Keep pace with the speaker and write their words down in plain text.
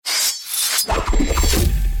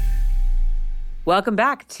Welcome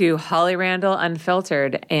back to Holly Randall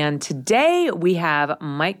Unfiltered. And today we have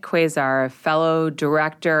Mike Quasar, fellow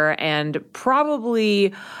director, and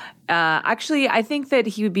probably, actually, I think that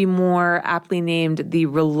he would be more aptly named the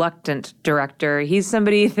reluctant director. He's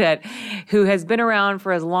somebody who has been around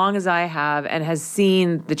for as long as I have and has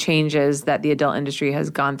seen the changes that the adult industry has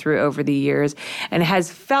gone through over the years and has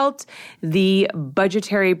felt the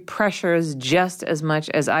budgetary pressures just as much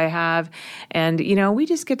as I have. And, you know, we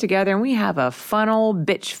just get together and we have a fun old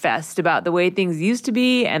bitch fest about the way things used to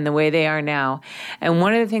be and the way they are now. And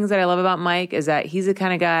one of the things that I love about Mike is that he's the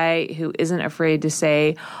kind of guy who isn't afraid to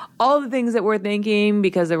say all the things that we're thinking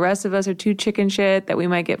because the rest of us are too chicken shit that we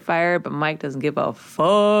might get fired, but Mike doesn't give a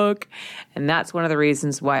fuck. And that's one of the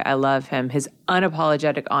reasons why I love him. His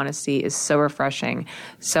unapologetic honesty is so refreshing.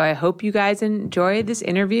 So I hope you guys enjoyed this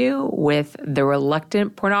interview with the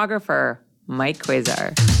reluctant pornographer, Mike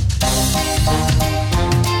Quasar.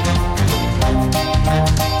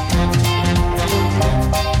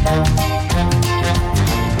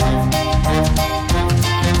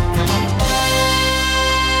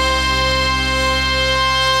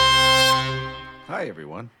 Hi,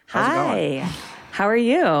 everyone. How's it going? Hi. How are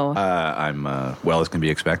you? I'm well as can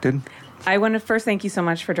be expected. I want to first thank you so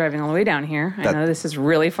much for driving all the way down here. I know this is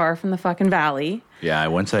really far from the fucking valley. Yeah,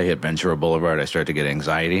 once I hit Ventura Boulevard, I started to get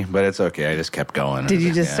anxiety, but it's okay. I just kept going. Did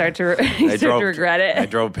you just start to regret it? I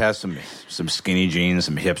drove past some skinny jeans,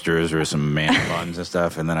 some hipsters, or some man buns and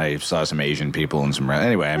stuff, and then I saw some Asian people and some...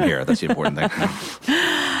 Anyway, I'm here. That's the important thing.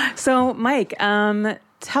 So, Mike,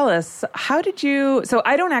 tell us, how did you... So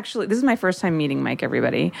I don't actually... This is my first time meeting Mike,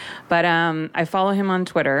 everybody. But I follow him on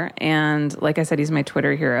Twitter. And like I said, he's my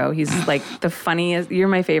Twitter hero. He's like the funniest... You're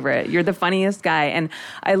my favorite. You're the funniest guy. And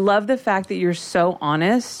I love the fact that you're so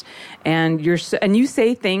honest. And you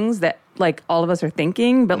say things that like all of us are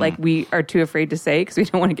thinking, but like we are too afraid to say because we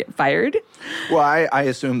don't want to get fired. Well, I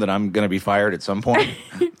assume that I'm going to be fired at some point.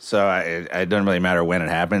 So it doesn't really matter when it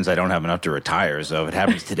happens. I don't have enough to retire. So if it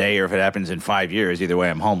happens today or if it happens in 5 years, either way,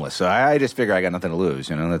 I'm homeless. So I just figure I got nothing to lose.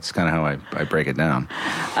 You know, that's kind of how I break it down.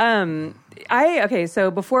 Okay,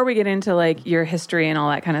 so before we get into like your history and all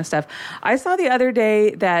that kind of stuff, I saw the other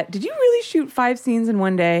day that, did you really shoot 5 scenes in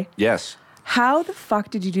one day? Yes. How the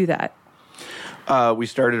fuck did you do that? We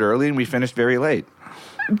started early and we finished very late.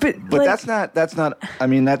 But like, that's not. I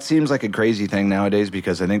mean, that seems like a crazy thing nowadays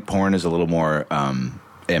because I think porn is a little more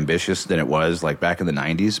ambitious than it was like back in the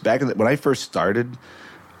 90s. When I first started,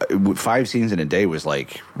 5 scenes in a day was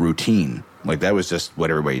like routine. Like that was just what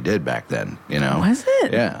everybody did back then. You know? Was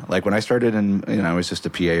it? Yeah. Like when I started I was just a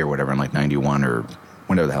PA or whatever in like 91 or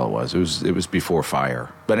whenever the hell it was. It was before Fire.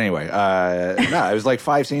 But anyway, no, it was like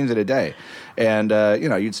 5 scenes in a day, and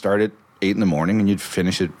you'd start at 8 in the morning and you'd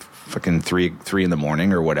finish at fucking 3 in the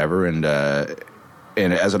morning or whatever, and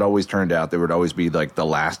as it always turned out, there would always be like the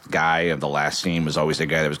last guy of the last scene was always the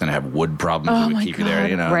guy that was going to have wood problems that would keep you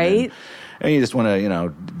there, right? And you just want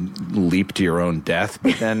to leap to your own death,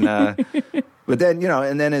 but then and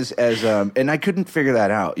I couldn't figure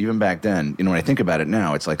that out even back then. When I think about it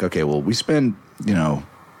now, it's like, okay, well, we spend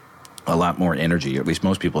a lot more energy, or at least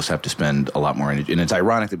most people have to spend a lot more energy. And it's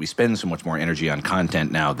ironic that we spend so much more energy on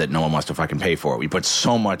content now that no one wants to fucking pay for it. We put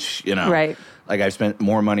so much, Right. Like I've spent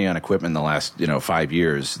more money on equipment in the last, 5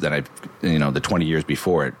 years than I've, the 20 years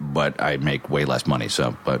before it, but I make way less money.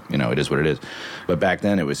 So, but, it is what it is. But back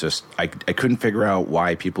then it was just, I couldn't figure out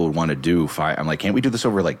why people would want to do 5. I'm like, can't we do this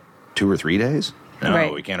over like 2 or 3 days? No,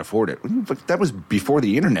 right. We can't afford it. That was before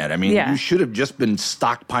the internet. I mean, You should have just been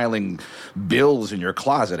stockpiling bills in your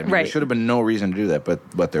closet. I mean, right. There should have been no reason to do that,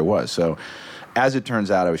 but there was. So, as it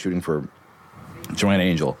turns out, I was shooting for Joanna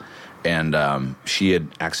Angel, and she had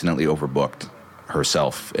accidentally overbooked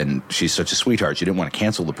herself, and she's such a sweetheart. She didn't want to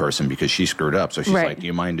cancel the person because she screwed up. So she's like, do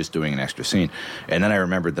you mind just doing an extra scene? And then I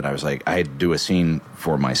remembered that I was like, I had to do a scene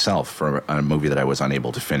for myself for a movie that I was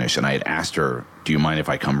unable to finish. And I had asked her, do you mind if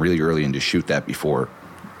I come really early and just shoot that before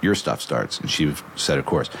your stuff starts? And she said, of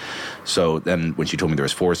course. So then when she told me there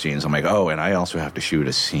was 4 scenes, I'm like, oh, and I also have to shoot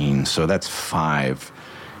a scene. So that's 5.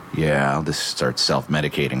 Yeah, I'll just start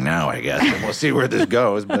self-medicating now, I guess, and we'll see where this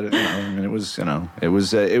goes. But it was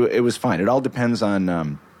fine. It all depends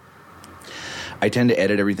on. I tend to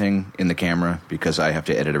edit everything in the camera because I have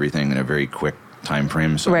to edit everything in a very quick time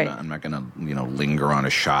frame. So right. I'm not going to linger on a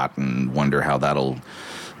shot and wonder how that'll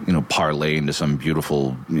parlay into some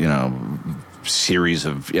beautiful series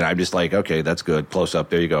of, I'm just like, okay, that's good. Close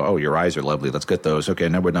up. There you go. Oh, your eyes are lovely. Let's get those. Okay,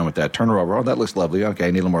 now we're done with that. Turn her over. Oh, that looks lovely. Okay,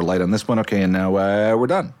 I need a little more light on this one. Okay, and now we're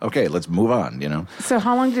done. Okay, let's move on, So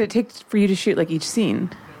how long did it take for you to shoot like each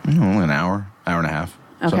scene? An hour and a half.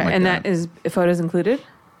 Okay, and that is photos included?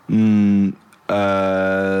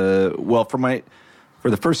 Well, for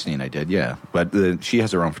the first scene I did, yeah. But she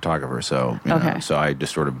has her own photographer, so Okay. so I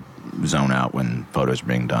just sort of zone out when photos are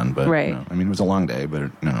being done. But Right. I mean, it was a long day,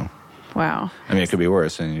 but Wow. I mean, it could be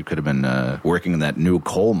worse, and you could have been working in that new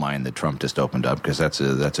coal mine that Trump just opened up, because that's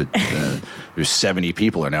a there's 70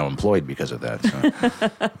 people are now employed because of that. So.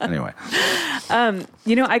 Anyway,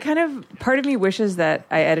 I kind of, part of me wishes that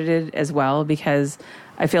I edited as well, because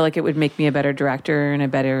I feel like it would make me a better director and a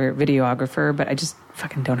better videographer, but I just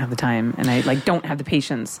fucking don't have the time, and I don't have the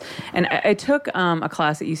patience. And I took a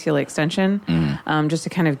class at UCLA Extension just to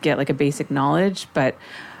kind of get like a basic knowledge, but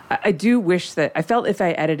I do wish that I felt if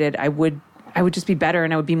I edited, I would just be better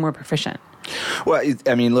and I would be more proficient. well,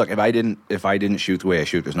 I mean, look, if I didn't shoot the way I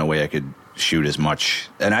shoot, there's no way I could shoot as much,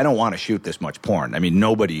 and I don't want to shoot this much porn. I mean,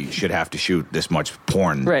 nobody should have to shoot this much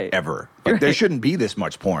porn ever. Like, there shouldn't be this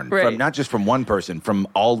much porn, from, not just from one person, from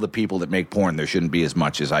all the people that make porn. There shouldn't be as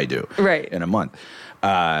much as I do in a month.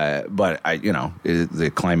 But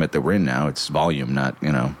the climate that we're in now, it's volume, not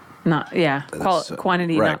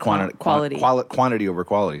quantity, not quality. Quantity over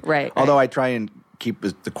quality. Right. Although I try and keep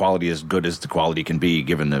the quality as good as the quality can be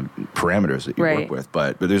given the parameters that you work with.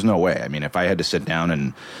 But there's no way. I mean, if I had to sit down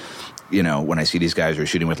and, when I see these guys are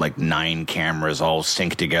shooting with like 9 cameras all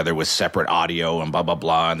synced together with separate audio and blah, blah,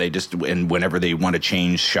 blah, and whenever they want to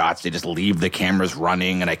change shots, they just leave the cameras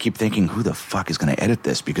running. And I keep thinking, who the fuck is going to edit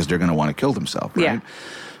this? Because they're going to want to kill themselves, right? Yeah.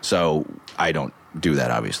 So I don't do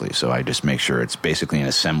that, obviously. So I just make sure it's basically an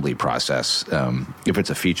assembly process. If it's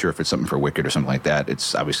a feature, if it's something for Wicked or something like that,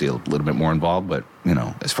 it's obviously a little bit more involved. But,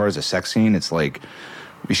 as far as a sex scene, it's like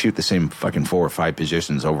we shoot the same fucking 4 or 5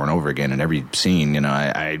 positions over and over again in every scene.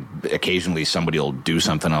 I occasionally somebody will do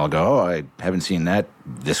something. I'll go, oh, I haven't seen that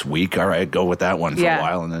this week. All right, go with that one for a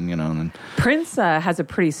while, and then Prince has a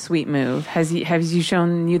pretty sweet move. Has you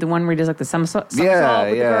shown you the one where he does like the somersault with the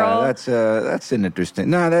girl? That's an interesting.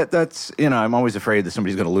 No, that's I'm always afraid that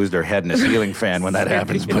somebody's going to lose their head in a ceiling fan when that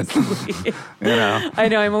happens. But I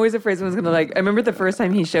know, I'm always afraid someone's going to I remember the first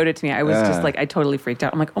time he showed it to me, I was just like, I totally freaked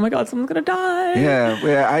out. I'm like, oh my god, someone's going to die.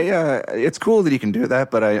 Yeah, it's cool that he can do that,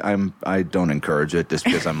 but I don't encourage it, just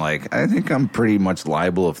because I'm like, I think I'm pretty much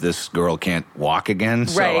liable if this girl can't walk again.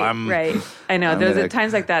 So right. I know. There's at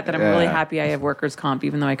times like that I'm really happy I have workers' comp,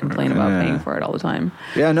 even though I complain about paying for it all the time.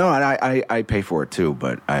 Yeah, no, and I pay for it too,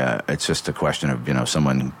 but it's just a question of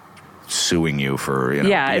someone suing you for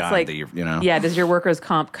it's like does your workers'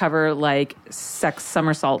 comp cover like sex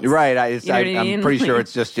somersaults? Right. I'm pretty sure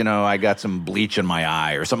it's just I got some bleach in my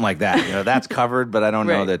eye or something like that. That's covered, but I don't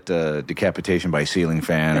know that decapitation by ceiling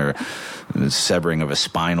fan or severing of a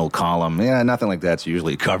spinal column. Yeah, nothing like that's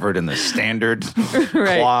usually covered in the standard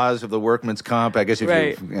clause of the workman's comp. I guess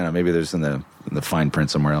if maybe there's in the fine print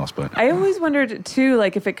somewhere else. But I always wondered too,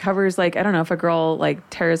 like if it covers I don't know, if a girl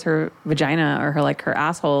tears her vagina or her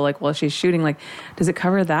asshole while she's shooting, does it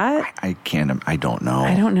cover that? I don't know.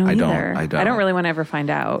 I don't know either. I don't really want to ever find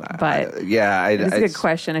out. But it's a good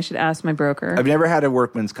question. I should ask my broker. I've never had a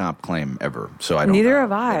workman's comp claim ever, so I don't. Neither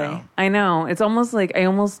have I. I know. It's almost like I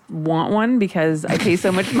almost want one because I pay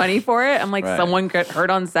so much money for it. I'm like, someone get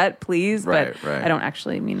hurt on set, please. But I don't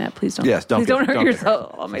actually mean that. Please don't. Yes, don't hurt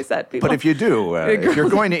yourself on my set, people. But if you do, if you're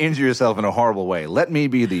going to injure yourself in a horrible way, let me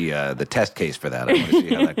be the test case for that. I want to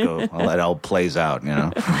see how that goes. How that all plays out.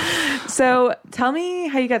 So tell me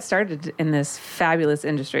how you got started in this fabulous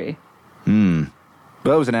industry.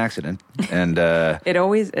 Well, it was an accident, and it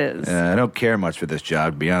always is. I don't care much for this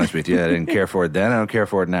job, to be honest with you. I didn't care for it then. I don't care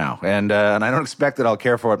for it now, and I don't expect that I'll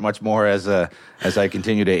care for it much more as I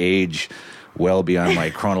continue to age well beyond my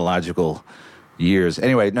chronological years.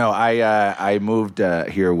 Anyway, no, I moved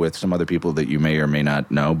here with some other people that you may or may not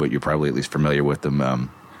know, but you're probably at least familiar with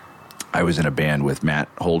them. I was in a band with Matt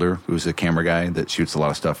Holder, who's a camera guy that shoots a lot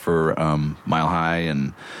of stuff for Mile High,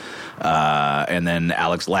 and then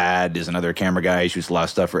Alex Ladd is another camera guy. He shoots a lot of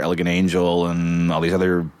stuff for Elegant Angel and all these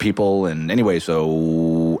other people. And anyway,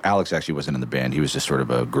 so Alex actually wasn't in the band. He was just sort of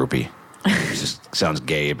a groupie. It just sounds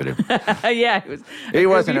gay, but he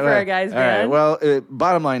wasn't for a guy's band. All right. Well,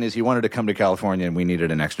 bottom line is he wanted to come to California, and we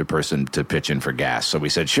needed an extra person to pitch in for gas. So we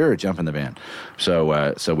said, sure, jump in the van.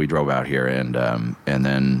 So we drove out here, and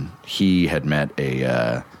then he had met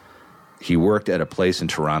he worked at a place in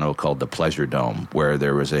Toronto called the Pleasure Dome, where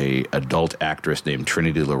there was a adult actress named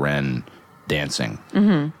Trinity Loren dancing.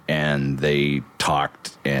 And they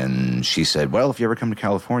talked, and she said, well, if you ever come to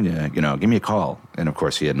California, give me a call. And of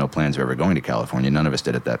course, he had no plans of ever going to California. None of us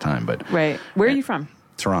did at that time. But where are you from?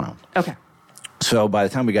 Toronto. Okay. So by the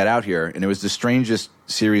time we got out here, and it was the strangest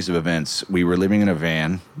series of events, we were living in a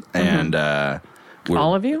van, and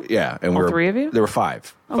All of you? Yeah, and All three of you? There were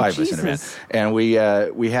five of us in the van, Jesus. and we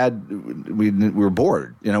were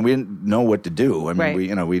bored. We didn't know what to do. I mean,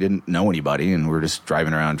 Right. we didn't know anybody, and we were just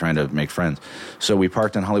driving around trying to make friends. So we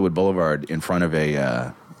parked on Hollywood Boulevard in front of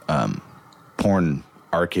a porn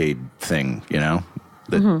arcade thing,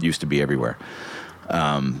 that used to be everywhere.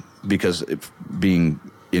 Because being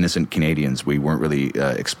innocent Canadians, we weren't really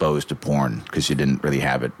exposed to porn because you didn't really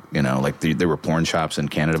have it. There were porn shops in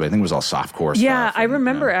Canada, but I think it was all softcore stuff. Yeah, I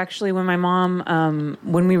remember actually when my mom,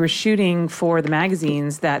 when we were shooting for the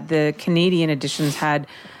magazines, that the Canadian editions had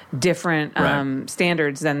different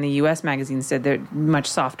standards than the U.S. magazines did. They're much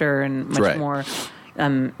softer and much more.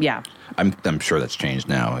 Yeah. I'm sure that's changed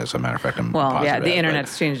now. As a matter of fact, the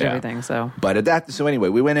internet's changed everything. So, but so anyway,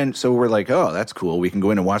 we went in. So we're like, oh, that's cool. We can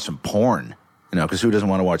go in and watch some porn. Because who doesn't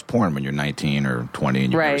want to watch porn when you're 19 or 20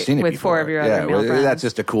 and you've never seen it with before? 4 of your other male friends. That's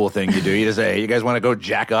just a cool thing you do. You just say, hey, you guys want to go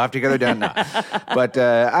jack off together? No. But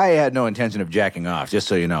I had no intention of jacking off, just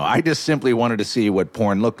so you know. I just simply wanted to see what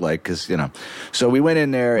porn looked like because, So we went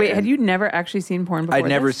in there. Wait, had you never actually seen porn before? I'd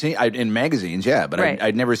never seen, in magazines, yeah, but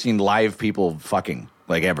I'd never seen live people fucking,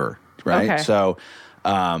 ever, right? Okay.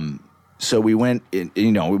 So we went, it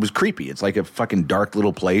was creepy. It's like a fucking dark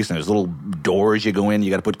little place, and there's little doors you go in.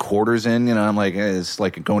 You got to put quarters in. I'm like, it's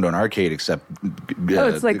like going to an arcade, except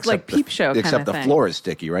it's like Peep Show kind of except the thing. floor is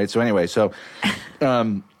sticky, right? So anyway,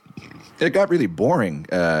 it got really boring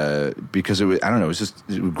because it was, I don't know, it was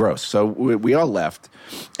gross. So we all left,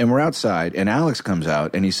 and we're outside, and Alex comes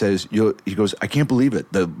out, and he says, he goes, I can't believe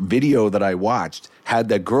it. The video that I watched had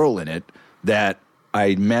that girl in it that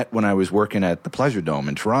I met when I was working at the Pleasure Dome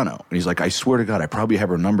in Toronto. And he's like, I swear to God, I probably have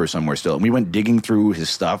her number somewhere still. And we went digging through his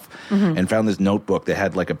stuff and found this notebook that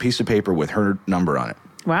had a piece of paper with her number on it.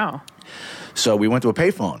 Wow. So we went to a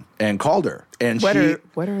payphone and called her. And what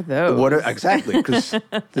are those? Exactly, because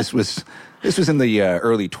this was in the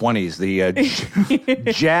early 20s.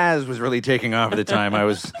 The jazz was really taking off at the time. I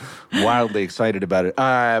was wildly excited about it.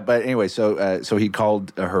 But anyway, so he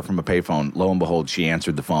called her from a payphone. Lo and behold, she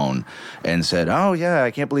answered the phone and said, oh, yeah,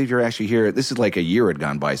 I can't believe you're actually here. This is like a year had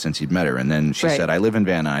gone by since he'd met her. And then she said, I live in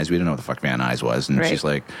Van Nuys. We didn't know what the fuck Van Nuys was. And she's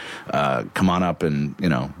like, come on up and,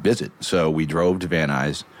 visit. So we drove to Van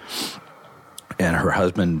Nuys. And her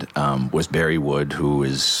husband was Barry Wood, who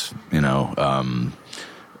is, at one,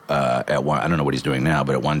 I don't know what he's doing now,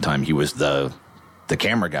 but at one time he was the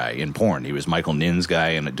camera guy in porn. He was Michael Nin's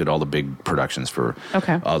guy and did all the big productions for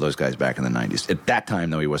all those guys back in the 90s. At that time,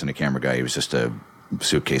 though, he wasn't a camera guy. He was just a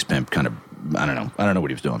suitcase pimp kind of, I don't know what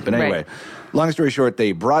he was doing. But anyway, long story short,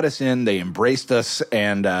 they brought us in, they embraced us,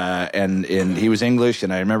 and he was English.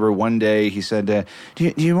 And I remember one day he said,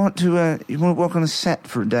 do you want to work on a set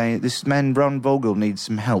for a day? This man, Ron Vogel, needs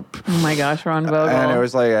some help. Oh my gosh, Ron Vogel. And I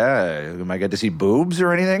was like, am I get to see boobs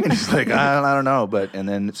or anything? And he's like, I don't know. And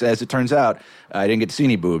then as it turns out, I didn't get to see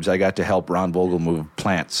any boobs. I got to help Ron Vogel move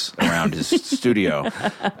plants around his studio.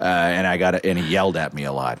 And he yelled at me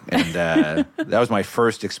a lot. And that was my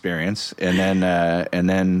first experience. And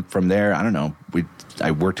then from there, I don't know.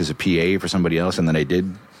 I worked as a PA for somebody else, and then I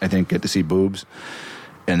think, get to see boobs.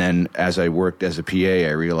 And then as I worked as a PA,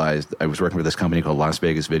 I realized I was working with this company called Las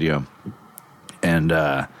Vegas Video. And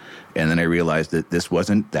then I realized that this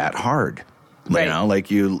wasn't that hard.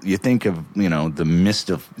 You think of,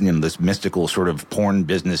 this mystical sort of porn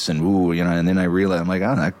business and and then I realized, I'm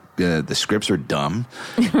like, the scripts are dumb.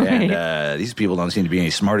 And these people don't seem to be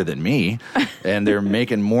any smarter than me. And they're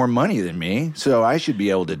making more money than me. So I should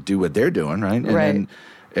be able to do what they're doing, right?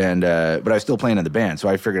 But I was still playing in the band. So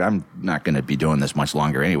I figured I'm not going to be doing this much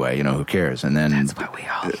longer anyway. Who cares? And then that's what we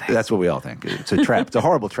all think. That's what we all think. It's a trap. It's a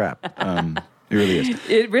horrible trap.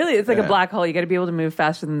 It really is. It's like a black hole. You got to be able to move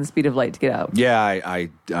faster than the speed of light to get out. Yeah, I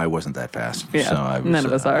wasn't that fast. Yeah, so none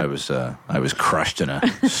of us are. I was crushed in a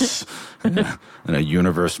in a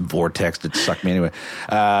universe vortex that sucked me anyway.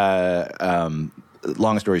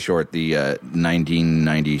 Long story short, the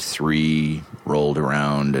 1993 rolled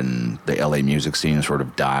around and the LA music scene sort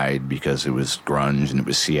of died because it was grunge and it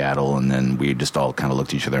was Seattle, and then we just all kind of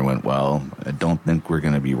looked at each other and went, well, I don't think we're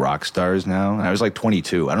going to be rock stars now. And I was like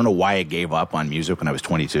 22. I don't know why I gave up on music when I was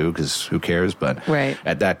 22, because who cares? But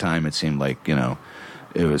at that time it seemed like, it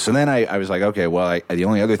was. So then I was like, okay, well, the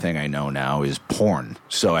only other thing I know now is porn.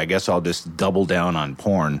 So I guess I'll just double down on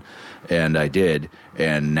porn. And I did,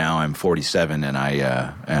 and now I'm 47, and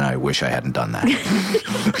I wish I hadn't done that.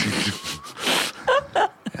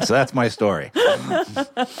 So that's my story.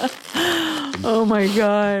 Oh my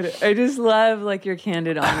God. I just love like your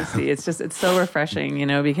candid honesty. It's so refreshing,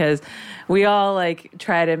 because we all like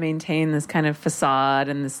try to maintain this kind of facade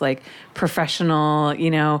and this like professional,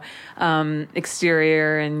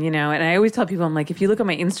 exterior. And I always tell people, I'm like, if you look at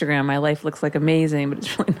my Instagram, my life looks like amazing, but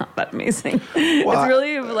it's really not that amazing. Well, it's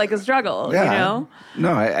really like a struggle, No,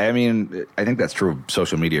 I mean, I think that's true of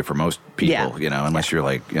social media for most people, unless you're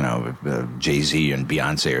like, Jay-Z and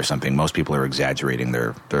Beyonce or something. Most people are exaggerating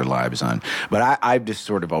their lives on. But I've just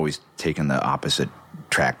sort of always taken the opposite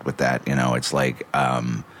track with that. It's like,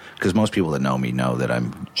 because most people that know me know that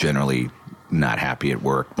I'm generally not happy at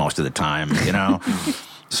work most of the time,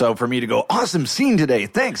 So for me to go, awesome scene today,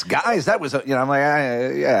 thanks guys, that was, I'm like,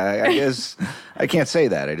 I guess I can't say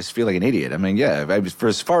that. I just feel like an idiot. I mean, for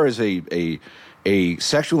as far as a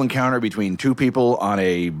sexual encounter between two people on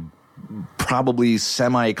a probably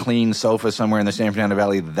semi-clean sofa somewhere in the San Fernando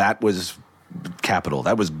Valley, that was capital.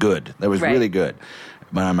 That was good. That was really good.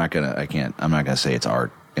 But I'm not gonna say it's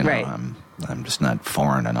art. Right. I'm just not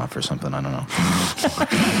foreign enough or something. I don't know.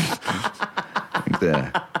 I think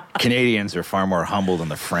the Canadians are far more humble than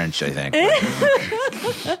the French, I think.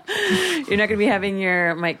 You're not going to be having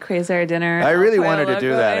your Mike Quasar dinner. I really wanted to do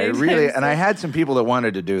that. And I had some people that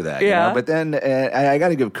wanted to do that. Yeah. But then I got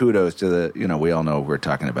to give kudos to the, we all know what we're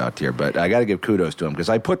talking about here, but I got to give kudos to him because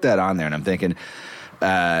I put that on there and I'm thinking,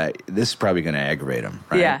 this is probably going to aggravate him,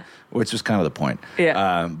 right? Yeah. Which was kind of the point.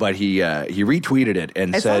 Yeah. But he retweeted it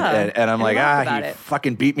and said, and I'm like, he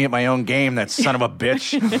fucking beat me at my own game, that son of a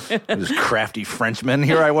bitch. This crafty Frenchman.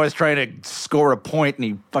 Here I was trying to score a point and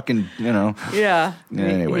he fucking, Yeah.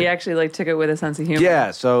 Anyway. He actually like took it with a sense of humor.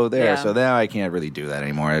 Yeah, so there. Yeah. So now I can't really do that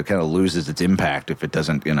anymore. It kind of loses its impact if it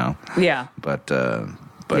doesn't, Yeah. But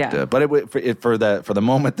for the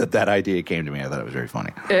moment that idea came to me, I thought it was very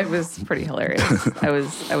funny. It was pretty hilarious. I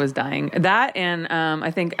was dying. That and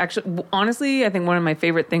I think actually, honestly, I think one of my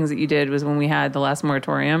favorite things that you did was when we had the last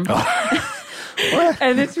moratorium. Oh. What?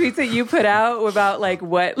 And the tweets that you put out about like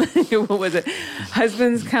what was it?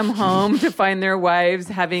 Husbands come home to find their wives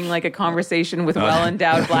having like a conversation with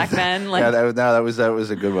well-endowed black men. Like, yeah, that was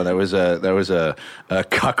a good one. That was a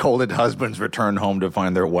cuckolded husbands return home to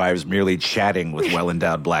find their wives merely chatting with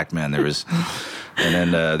well-endowed black men. There was. And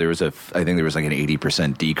then I think there was like an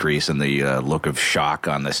 80% decrease in the look of shock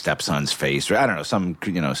on the stepson's face. Or I don't know, some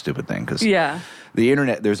stupid thing. Cause the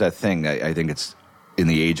internet, there's that thing. I think it's in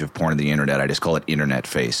the age of porn and the internet. I just call it internet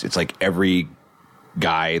face. It's like every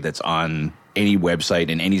guy that's on any website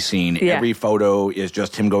in any scene, every photo is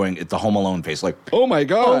just him going, it's the Home Alone face. Like, oh my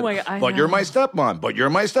God, but you're my stepmom, but you're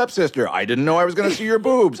my stepsister. I didn't know I was going to see your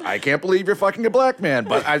boobs. I can't believe you're fucking a black man.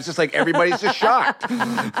 But I was just like, everybody's just shocked.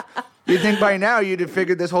 You'd think by now you'd have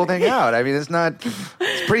figured this whole thing out. I mean, it's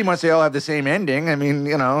pretty much they all have the same ending. I mean,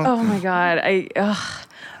 Oh my God.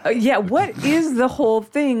 What is the whole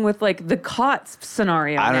thing with like the caught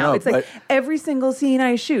scenario I don't now? know, it's like every single scene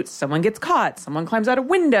I shoot, someone gets caught, someone climbs out a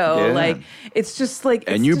window. Yeah. Like it's just like,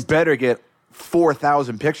 and you better get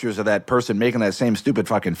 4,000 pictures of that person making that same stupid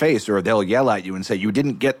fucking face, or they'll yell at you and say you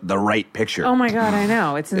didn't get the right picture. Oh my God, I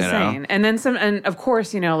know, it's insane. And then and of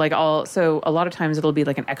course, so a lot of times it'll be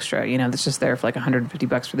like an extra, that's just there for like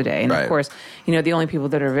 $150 for the day. And of course, the only people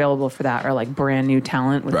that are available for that are like brand new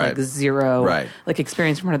talent with like zero like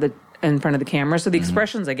experience in front of the camera. So the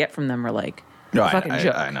expressions I get from them are like, fucking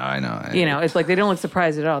joke. I know. It's like they don't look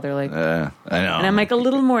surprised at all. They're like, I know. And I'm like a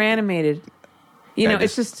little more animated.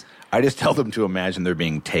 It's just. I just tell them to imagine they're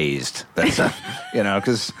being tased. That's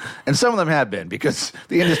and some of them have been, because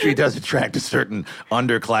the industry does attract a certain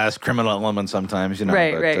underclass criminal element sometimes.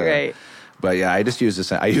 Right. But yeah, I just use the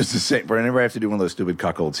same. I use the same. Whenever I have to do one of those stupid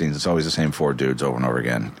cuckold scenes, it's always the same 4 dudes over and over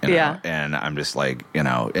again. Yeah. And I'm just like,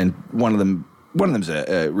 and one of them's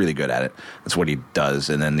really good at it. That's what he does.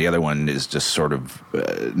 And then the other one is just sort of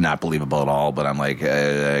not believable at all. But I'm like,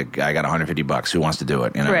 I got $150. Who wants to do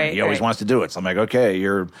it? He always wants to do it. So I'm like, okay,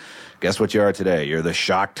 guess what you are today? You're the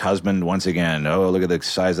shocked husband once again. Oh, look at the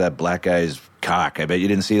size of that black guy's cock. I bet you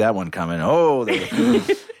didn't see that one coming. Oh,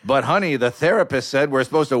 but honey, the therapist said we're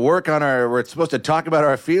supposed to we're supposed to talk about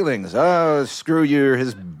our feelings. Oh, screw you.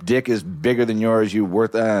 His dick is bigger than yours. You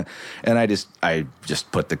worth and I just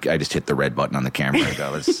hit the red button on the camera and go,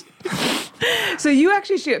 let's. So you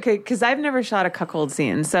actually shoot, because I've never shot a cuckold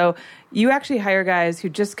scene. So you actually hire guys who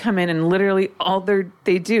just come in and literally all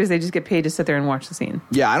they do is they just get paid to sit there and watch the scene.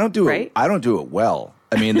 Yeah, I don't do it. I don't do it well.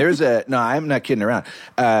 I mean, no, I'm not kidding around.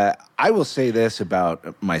 I will say this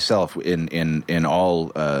about myself in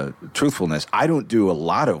all truthfulness. I don't do a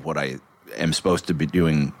lot of what I am supposed to be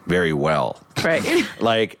doing very well. Right.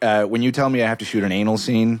 Like when you tell me I have to shoot an anal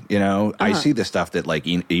scene, I see the stuff that like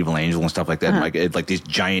Evil Angel and stuff like that, like these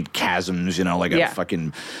giant chasms, like a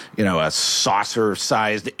fucking, a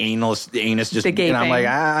saucer-sized anus just, and I'm like,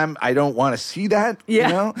 I don't want to see that,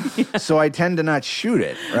 So I tend to not shoot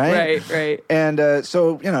it, right? Right. And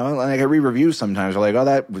so, like I re-review sometimes, they're like, oh,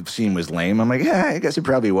 that scene was lame. I'm like, yeah, I guess it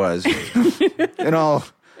probably was. In all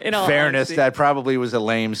fairness, honesty, that probably was a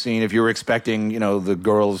lame scene. If you were expecting, the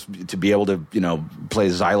girls to be able to, play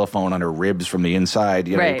xylophone on her ribs from the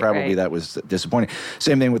inside, probably that was disappointing.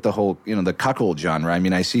 Same thing with the whole, the cuckold genre. I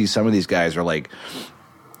mean, I see some of these guys are like,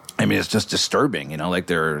 it's just disturbing, like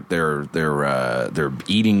they're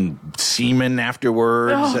eating semen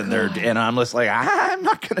afterwards, and I'm just like, I'm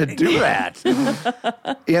not going to do that.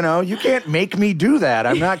 You can't make me do that.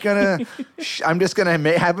 I'm not going to. I'm just going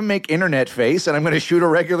to have him make internet face, and I'm going to shoot a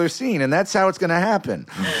regular scene, and that's how it's going to happen.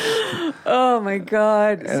 Oh my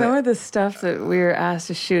God! Some of the stuff that we were asked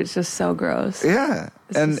to shoot is just so gross. Yeah.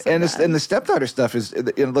 And the stepdaughter stuff is,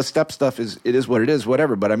 the step stuff is, it is what it is,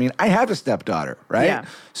 whatever. But I mean, I have a stepdaughter, right? Yeah.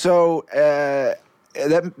 So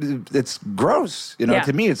it's gross,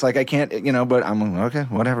 To me, it's like I can't, but I'm okay,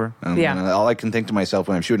 whatever. All I can think to myself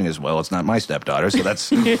when I'm shooting is, well, it's not my stepdaughter, so that's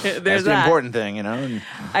that's the important thing,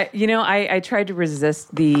 I tried to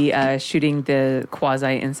resist the shooting the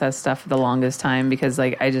quasi incest stuff for the longest time because,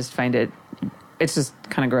 like, I just find it's just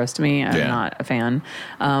kind of gross to me. I'm not a fan.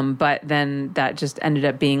 But then that just ended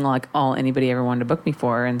up being like all anybody ever wanted to book me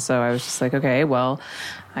for. And so I was just like, okay, well,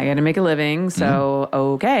 I got to make a living. So,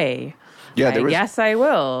 okay. Yeah, I guess I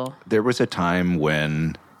will. There was a time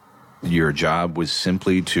when your job was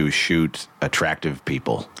simply to shoot attractive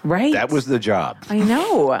people. Right. That was the job. I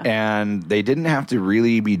know. And they didn't have to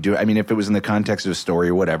really be doing, if it was in the context of a story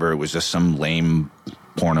or whatever, it was just some lame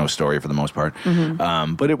porno story for the most part.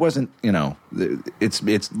 But it wasn't,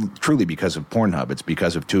 it's truly because of Pornhub. It's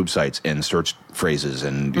because of tube sites and search phrases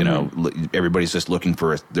and, everybody's just looking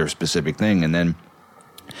for their specific thing. And then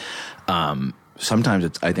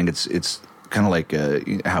sometimes I think it's kind of like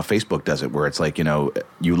how Facebook does it, where it's like,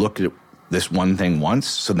 you look at this one thing once,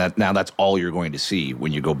 so that now that's all you're going to see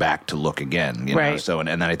when you go back to look again. Right. So and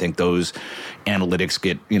then I think those analytics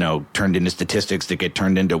get turned into statistics that get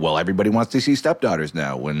turned into, well, everybody wants to see stepdaughters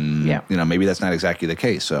now, when maybe that's not exactly the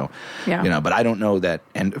case. So but I don't know that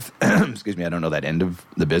end of excuse me, I don't know that end of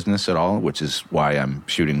the business at all, which is why I'm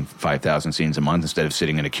shooting 5,000 scenes a month instead of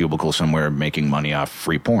sitting in a cubicle somewhere making money off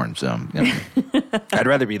free porn. So I'd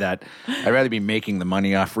rather be that. I'd rather be making the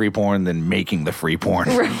money off free porn than making the free porn.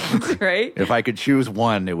 Right. If I could choose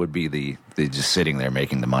one, it would be the just sitting there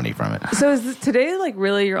making the money from it. So is today like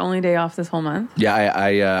really your only day off this whole month? Yeah,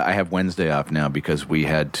 I have Wednesday off now because we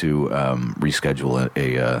had to reschedule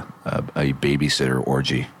a babysitter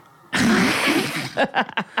orgy.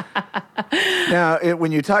 Now,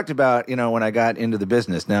 when you talked about, when I got into the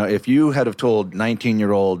business, now, if you had have told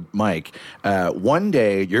 19-year-old Mike, one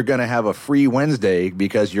day you're going to have a free Wednesday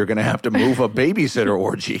because you're going to have to move a babysitter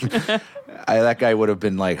orgy, that guy would have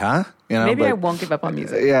been like, huh? Maybe I won't give up on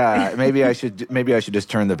music. Yeah, maybe I should just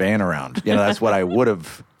turn the van around. That's what I would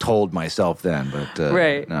have told myself then. But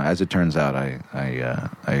right. No, as it turns out, I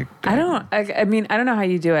don't know how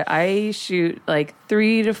you do it. I shoot like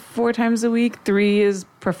 3 to 4 times a week. 3 is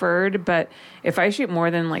preferred, but if I shoot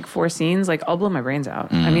more than like 4 scenes, like I'll blow my brains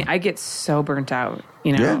out. I get so burnt out.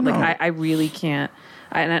 I really can't.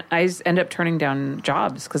 And I just end up turning down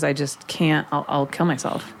jobs because I just can't. I'll kill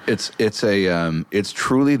myself. It's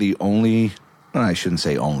truly the only. Well, I shouldn't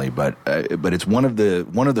say only, but it's one of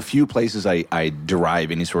the few places I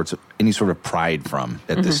derive any sort of pride from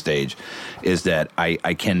at this stage, is that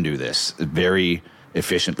I can do this very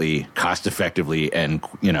efficiently, cost effectively, and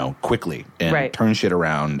quickly, and turn shit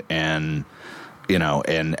around and.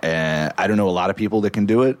 I don't know a lot of people that can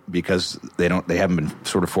do it because they haven't been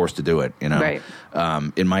sort of forced to do it, Right.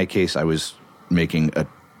 In my case, I was making a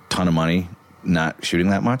ton of money not shooting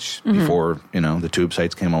that much before, the tube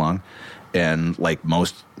sites came along. And like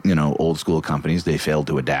most, old school companies, they failed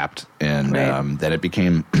to adapt. And then it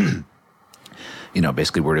became,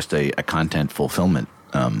 basically we're just a content fulfillment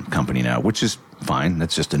company now, which is fine.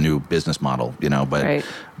 That's just a new business model,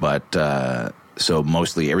 but so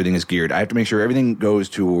mostly everything is geared. I have to make sure everything goes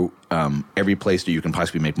to every place that you can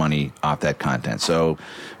possibly make money off that content. So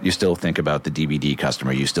you still think about the DVD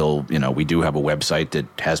customer. You still, we do have a website that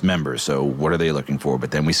has members. So what are they looking for?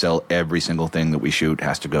 But then we sell every single thing that we shoot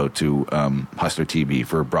has to go to Hustler TV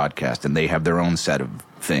for broadcast, and they have their own set of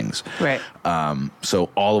things. Right. So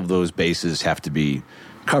all of those bases have to be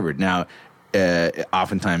covered. Now,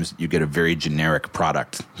 oftentimes you get a very generic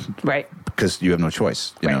product. Right. Because you have no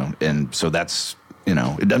choice, you know. And so that's, you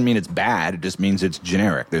know, it doesn't mean it's bad. It just means it's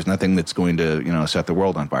generic. There's nothing that's going to, you know, set the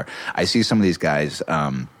world on fire. I see some of these guys,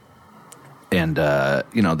 and,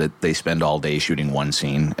 you know, that they spend all day shooting one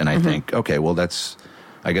scene. And I think, okay, well,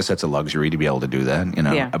 I guess that's a luxury to be able to do that, you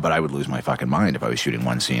know. Yeah. But I would lose my fucking mind if I was shooting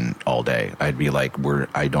one scene all day. I'd be like,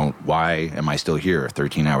 why am I still here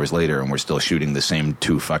 13 hours later and we're still shooting the same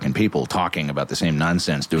two fucking people talking about the same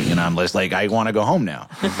nonsense doing, you know, I'm just like, I want to go home now.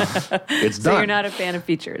 It's done. So you're not a fan of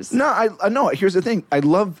features? No, no, here's the thing. I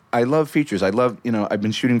love features. I love, you know, I've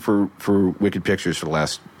been shooting for Wicked Pictures for the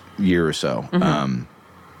last year or so, on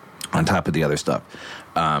top of the other stuff.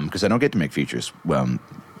 Because I don't get to make features,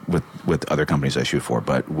 with other companies I shoot for,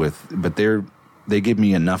 but they give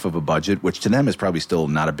me enough of a budget, which to them is probably still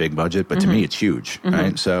not a big budget, but to me it's huge,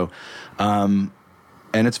 right? So, and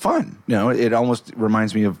it's fun. You know, it almost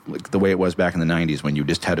reminds me of like the way it was back in the 90s when you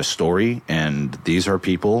just had a story and these are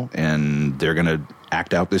people and they're going to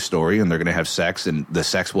act out this story and they're going to have sex and the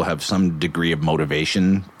sex will have some degree of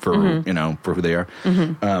motivation for, you know, for who they are.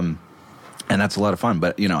 And that's a lot of fun.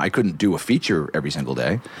 But, you know, I couldn't do a feature every single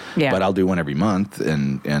day. Yeah. But I'll do one every month.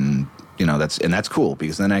 And you know, that's cool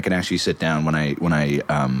because then I can actually sit down when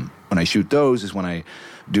I shoot those is when I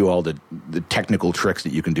do all the technical tricks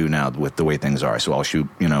that you can do now with the way things are. So I'll shoot,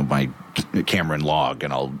 you know, my camera and log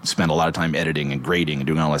and I'll spend a lot of time editing and grading and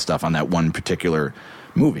doing all that stuff on that one particular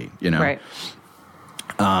movie, you know. Right.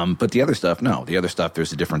 But the other stuff, no. The other stuff,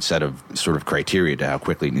 there's a different set of sort of criteria to how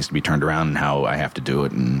quickly it needs to be turned around and how I have to do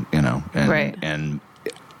it, and you know, and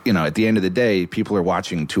you know, at the end of the day, people are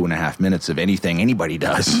watching 2.5 minutes of anything anybody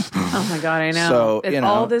does. Oh my god, I know. So it's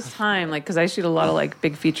all this time, like, because I shoot a lot of like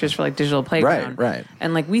big features for like Digital Playground, right,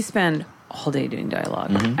 and like we spend all day doing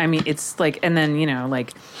dialogue. I mean, it's like, and then you know,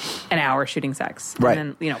 like an hour shooting sex, right?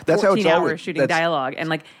 And then you know, that's 14 hours shooting dialogue, and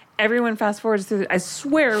like. Everyone fast forwards through. I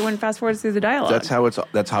swear, everyone fast forwards through the dialogue. That's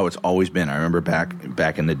how it's always been. I remember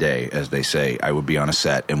back in the day, as they say, I would be on a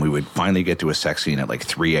set and we would finally get to a sex scene at like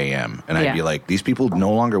 3 a.m. and I'd be like, these people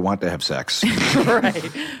no longer want to have sex, right?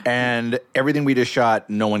 And everything we just shot,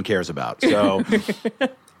 no one cares about. So.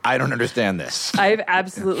 I don't understand this. I've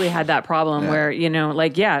absolutely had that problem where, you know,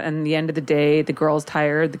 like, and the end of the day, the girl's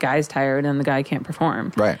tired, the guy's tired, and the guy can't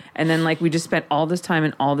perform. Right. And then, like, we just spent all this time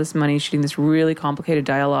and all this money shooting this really complicated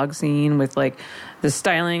dialogue scene with, like, the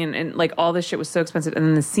styling and like, all this shit was so expensive. And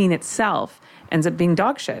then the scene itself ends up being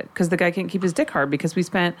dog shit because the guy can't keep his dick hard because we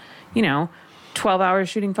spent, you know, 12 hours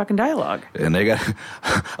shooting fucking dialogue. And they got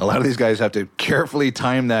a lot of these guys have to carefully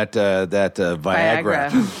time that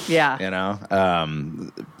Viagra. Yeah. You know,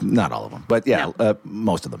 not all of them, but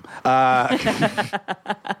most of them. All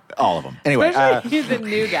of them. Anyway, especially the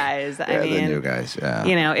new guys. I mean, the new guys. Yeah.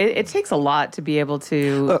 You know, it takes a lot to be able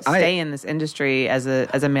to stay in this industry as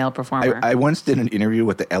a male performer. I once did an interview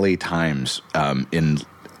with the LA Times in.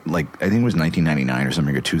 Like, I think it was 1999 or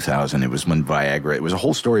something, or 2000. It was when Viagra, it was a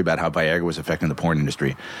whole story about how Viagra was affecting the porn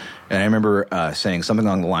industry. And I remember saying something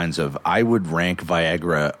along the lines of, I would rank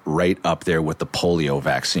Viagra right up there with the polio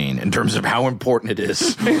vaccine in terms of how important it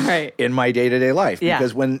is in my day-to-day life. Yeah.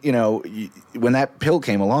 Because when, you know, when that pill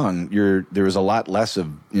came along, there was a lot less of,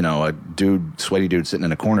 you know, a sweaty dude sitting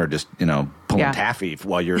in a corner just, you know, pulling taffy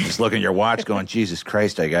while you're just looking at your watch going, Jesus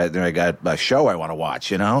Christ, I got a show I want to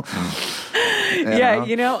watch, you know?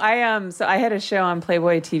 You know, I had a show on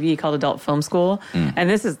Playboy TV called Adult Film School, and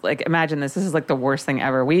this is like, imagine this is like the worst thing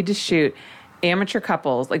ever. We just shoot amateur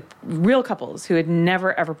couples, like real couples who had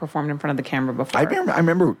never ever performed in front of the camera before. I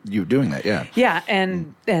remember you doing that, yeah,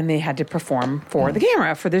 and they had to perform for the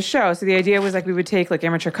camera for this show. So the idea was like we would take like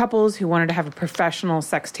amateur couples who wanted to have a professional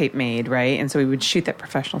sex tape made, right? And so we would shoot that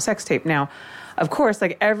professional sex tape. Now, of course,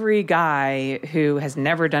 like every guy who has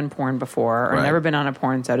never done porn before or never been on a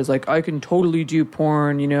porn set is like, I can totally do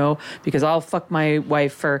porn, you know, because I'll fuck my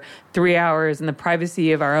wife for 3 hours in the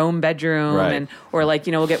privacy of our own bedroom, and or like,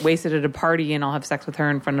 you know, we'll get wasted at a party and I'll have sex with her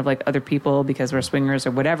in front of like other people because we're swingers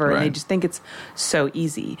or whatever, and they just think it's so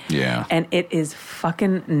easy. Yeah, and it is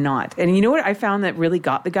fucking not. And you know what I found that really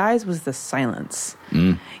got the guys was the silence.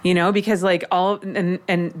 You know, because like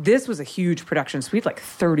and this was a huge production, so we had like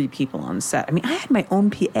 30 people on set. I mean, I had my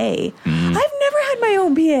own PA. I've never had my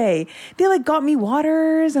own PA. They like got me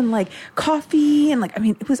waters and like coffee and like, I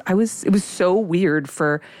mean, it was so weird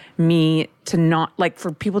for me to not like,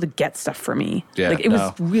 for people to get stuff for me. Like it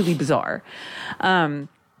was really bizarre. Because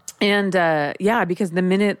the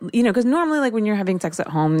minute, you know, because normally like when you're having sex at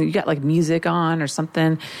home, you got like music on or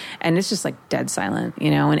something and it's just like dead silent,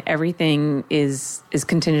 you know, and everything is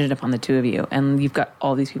contingent upon the two of you. And you've got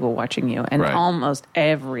all these people watching you, and almost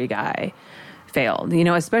every guy failed,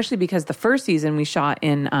 especially because the first season we shot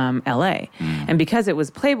in LA. And because it was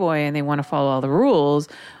Playboy and they want to follow all the rules,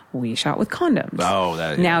 we shot with condoms.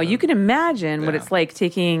 Oh, now you can imagine what it's like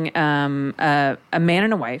taking a man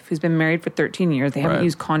and a wife who's been married for 13 years. They haven't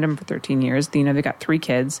used condom for 13 years. They've got 3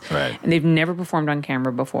 kids, and they've never performed on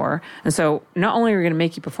camera before. And so not only are we going to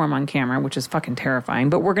make you perform on camera, which is fucking terrifying,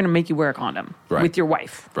 but we're going to make you wear a condom with your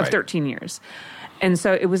wife of 13 years. And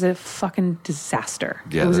so it was a fucking disaster.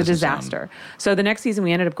 Yeah, it was a disaster. So the next season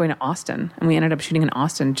we ended up going to Austin, and we ended up shooting in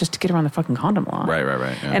Austin just to get around the fucking condom law. Right.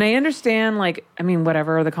 Yeah. And I understand,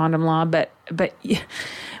 whatever the condom law, but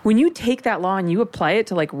when you take that law and you apply it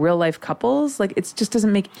to real life couples, it just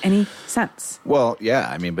doesn't make any sense. Well,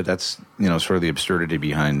 yeah, but that's sort of the absurdity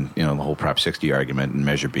behind the whole Prop 60 argument and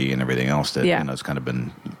Measure B and everything else that has kind of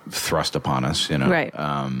been thrust upon us. Right.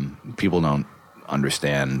 People don't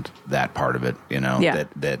understand that part of it,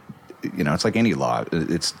 that it's like any law.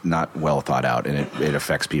 It's not well thought out, and it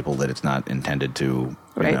affects people that it's not intended to,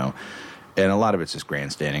 and a lot of it's just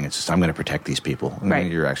grandstanding. It's just, I'm going to protect these people.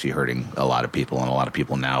 You're actually hurting a lot of people, and a lot of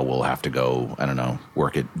people now will have to go, I don't know,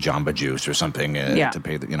 work at Jamba Juice or something to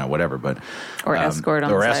pay the, whatever, but or escort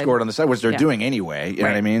on the side, which they're doing anyway. You know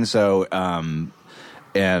what I mean? So,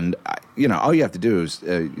 and all you have to do is,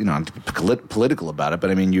 I'm political about it,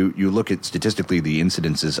 but you look at statistically the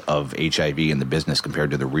incidences of HIV in the business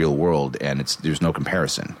compared to the real world, and there's no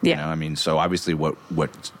comparison. Yeah. So obviously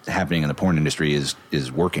what's happening in the porn industry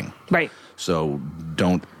is working. Right. So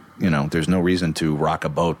don't. There's no reason to rock a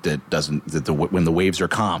boat that doesn't when the waves are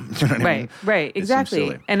calm. You know what I mean? Right,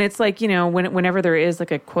 exactly. And it's whenever there is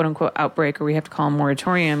a quote unquote outbreak, or we have to call a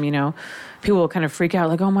moratorium, people will kind of freak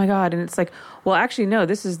out, oh my God, and it's well, actually, no,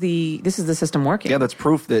 this is the system working. Yeah, that's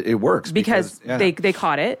proof that it works because they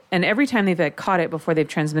caught it, and every time they've caught it before they've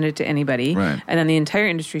transmitted it to anybody, and then the entire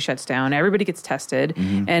industry shuts down, everybody gets tested,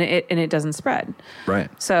 and it doesn't spread. Right.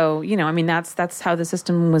 So that's how the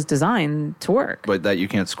system was designed to work. But that you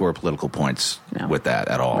can't score political points with that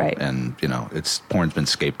at all. Right. And porn's been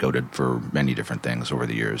scapegoated for many different things over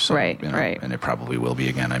the years. So, right. And it probably will be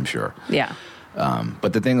again, I'm sure. Yeah.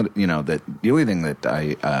 But the thing that the only thing that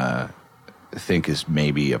I think is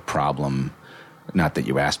maybe a problem. Not that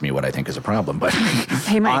you asked me what I think is a problem, but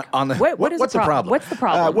hey, Mike, what's the problem? What's the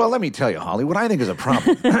problem? Well, let me tell you, Holly, what I think is a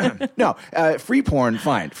problem. No, free porn,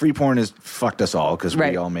 fine. Free porn has fucked us all because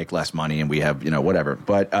we all make less money and we have whatever.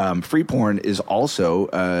 But free porn is also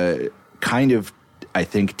kind of, I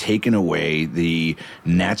think, taken away the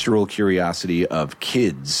natural curiosity of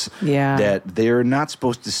kids. Yeah. That they're not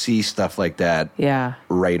supposed to see stuff like that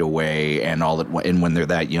right away and and when they're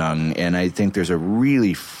that young. And I think there's a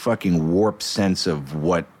really fucking warped sense of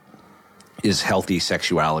what is healthy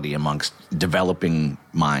sexuality amongst developing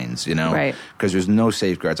minds, Right. Because there's no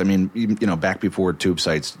safeguards. Back before tube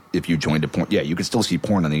sites, if you joined a porn, you could still see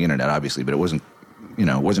porn on the internet, obviously, but it wasn't,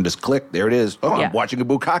 it wasn't just click, there it is. Oh, I'm watching a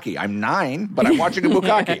bukkake. I'm 9, but I'm watching a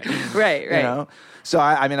bukkake. Right. So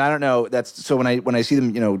I don't know. So when I see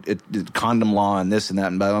them, condom law and this and that,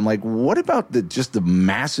 and I'm like, what about the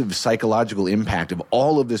massive psychological impact of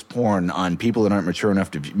all of this porn on people that aren't mature enough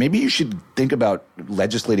to view? Maybe you should think about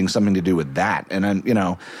legislating something to do with that. And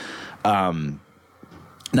then,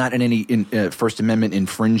 not in any First Amendment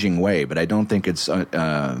infringing way, but I don't think it's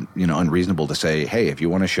unreasonable to say, hey, if you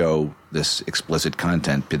want to show this explicit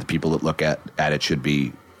content, the people that look at it should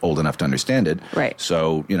be old enough to understand it. Right.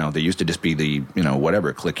 So, they used to just be the,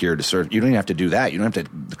 whatever, click here to serve. You don't even have to do that. You don't have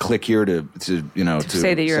to click here to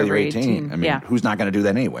say that you're over 18. Who's not going to do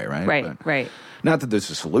that anyway, right? Right. Not that there's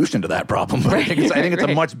a solution to that problem, but I think it's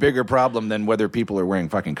a much bigger problem than whether people are wearing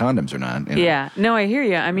fucking condoms or not. Yeah. No, I hear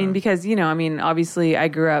you. Because, obviously I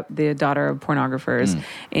grew up the daughter of pornographers,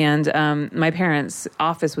 and my parents'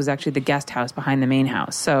 office was actually the guest house behind the main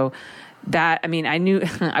house. So that, I knew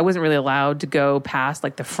I wasn't really allowed to go past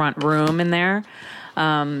the front room in there.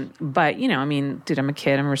 But, dude, I'm a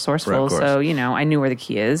kid, I'm resourceful. So, I knew where the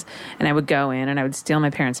key is, and I would go in and I would steal my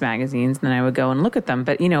parents' magazines, and then I would go and look at them.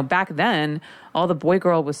 But, back then, all the boy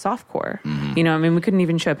girl was softcore. We couldn't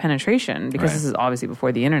even show penetration because this is obviously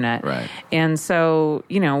before the internet. Right. And so,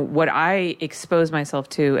 what I exposed myself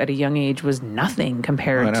to at a young age was nothing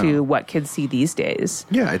compared to what kids see these days.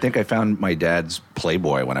 Yeah, I think I found my dad's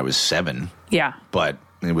Playboy when I was 7. Yeah. But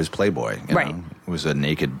it was Playboy. You know? It was a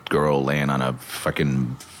naked girl laying on a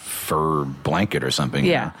fucking fur blanket or something.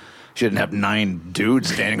 Yeah. She didn't have 9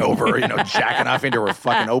 dudes standing over her, jacking off into her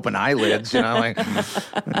fucking open eyelids, kind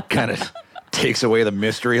of takes away the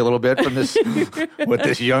mystery a little bit from this, what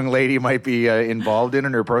this young lady might be involved in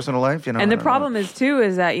her personal life. You know, and the problem is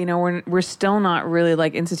that we're still not really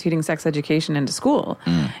like instituting sex education into school.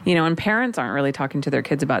 And parents aren't really talking to their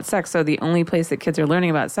kids about sex. So the only place that kids are learning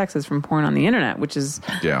about sex is from porn on the internet, which is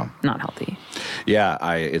not healthy. Yeah,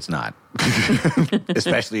 it's not,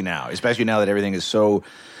 especially now that everything is so.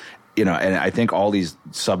 And I think all these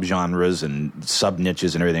subgenres and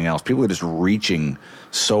sub-niches and everything else, people are just reaching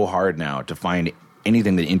so hard now to find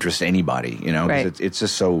anything that interests anybody, Right. It's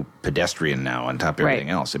just so pedestrian now on top of everything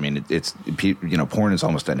else. I mean, porn is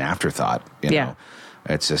almost an afterthought, know.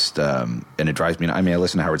 It's just, and it drives me, I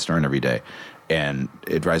listen to Howard Stern every day, and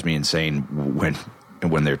it drives me insane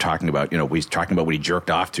when they're talking about, he's talking about what he jerked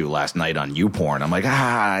off to last night on YouPorn. I'm like,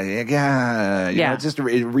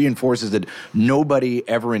 it reinforces that nobody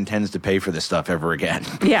ever intends to pay for this stuff ever again.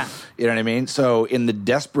 Yeah. You know what I mean? So in the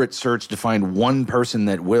desperate search to find one person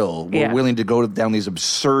that we're willing to go down these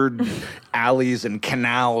absurd alleys and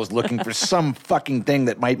canals looking for some fucking thing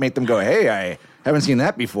that might make them go, hey, I haven't seen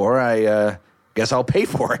that before. I guess I'll pay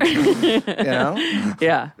for it.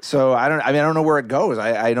 Yeah. So I don't know where it goes.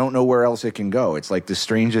 I don't know where else it can go. It's like the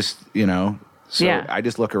strangest, So I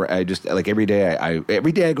just look around. I just like every day I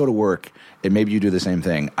go to work, and maybe you do the same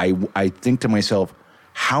thing. I think to myself,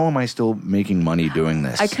 how am I still making money doing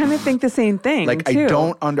this? I kind of think the same thing. Like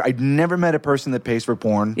too. I've never met a person that pays for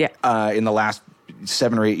porn. In the last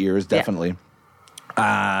 7 or 8 years, definitely.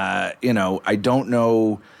 I don't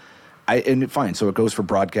know. And fine, so it goes for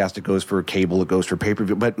broadcast, it goes for cable, it goes for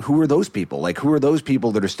pay-per-view. But who are those people? Like, who are those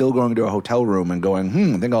people that are still going to a hotel room and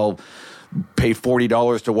going, I think I'll pay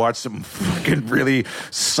 $40 to watch some fucking really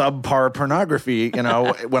subpar pornography,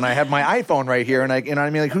 when I have my iPhone right here, and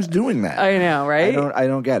like, who's doing that? I know, right? I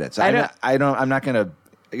don't get it. So I'm not going to.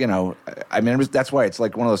 That's why it's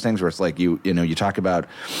like one of those things where it's like you talk about,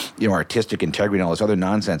 artistic integrity and all this other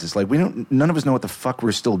nonsense. It's like none of us know what the fuck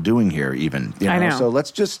we're still doing here even. I know. So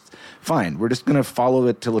let's just, fine. We're just going to follow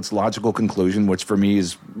it till its logical conclusion, which for me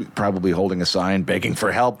is probably holding a sign, begging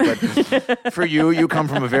for help. But for you come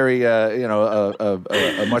from a very,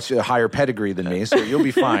 a much higher pedigree than me, so you'll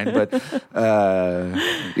be fine. But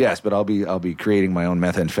yes, but I'll be creating my own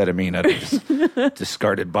methamphetamine out of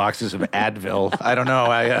discarded boxes of Advil. I don't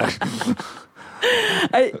know. I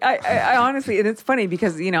honestly, and it's funny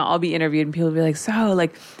because, I'll be interviewed and people will be like, so,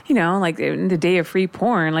 like, like in the day of free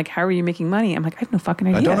porn, like, how are you making money? I'm like, I have no fucking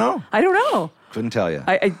idea. I don't know. Couldn't tell you.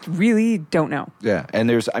 I really don't know. Yeah. And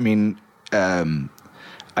there's, you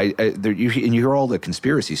hear all the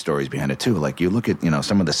conspiracy stories behind it too. Like, you look at,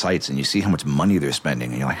 some of the sites and you see how much money they're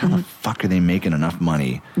spending and you're like, how the fuck are they making enough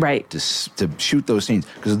money to shoot those scenes?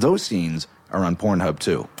 Because those scenes are on Pornhub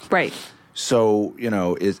too. Right. So,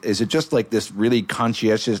 is it just like this really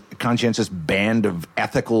conscientious band of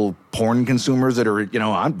ethical porn consumers that are,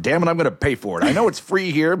 I'm going to pay for it. I know it's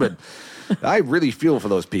free here, but I really feel for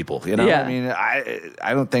those people, Yeah. I mean,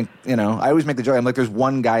 I don't think, I always make the joke. I'm like, there's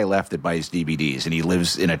one guy left that buys DVDs, and he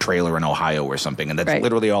lives in a trailer in Ohio or something, and that's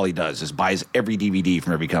literally all he does is buys every DVD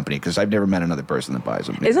from every company, because I've never met another person that buys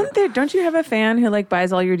them. Don't you have a fan who, like,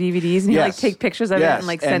 buys all your DVDs and you, like, take pictures of it and,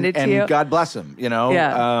 like, send it to you? And God bless him,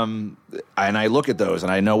 Yeah. And I look at those,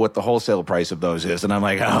 and I know what the wholesale price of those is, and I'm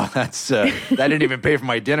like, oh, that's that didn't even pay for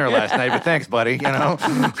my dinner last night, but thanks, buddy.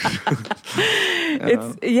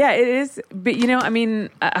 It is. But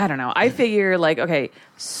I don't know. I figure, like, okay,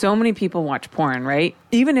 so many people watch porn, right?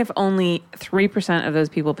 Even if only 3% of those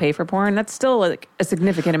people pay for porn, that's still like a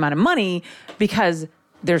significant amount of money, because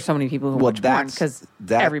there's so many people who watch porn, because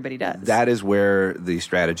everybody does. That is where the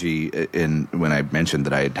strategy, when I mentioned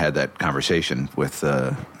that I had that conversation with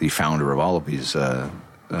the founder of all of these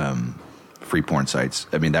free porn sites,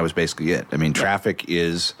 that was basically it. Traffic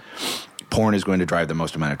is... Porn is going to drive the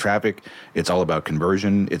most amount of traffic. It's all about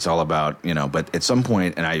conversion. It's all about, but at some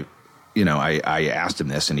point, and I asked him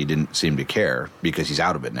this, and he didn't seem to care, because he's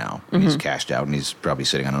out of it now. Mm-hmm. He's cashed out, and he's probably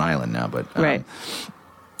sitting on an island now. But right.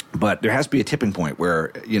 But there has to be a tipping point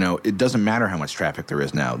where, it doesn't matter how much traffic there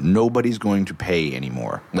is now. Nobody's going to pay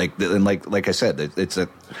anymore. Like I said, it's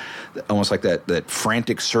almost like that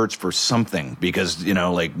frantic search for something, because,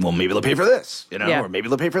 well, maybe they'll pay for this, or maybe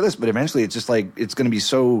they'll pay for this. But eventually it's just like, it's going to be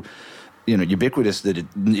so, ubiquitous that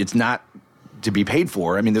it's not to be paid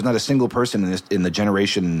for. There's not a single person in the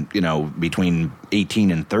generation, between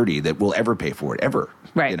 18 and 30 that will ever pay for it, ever.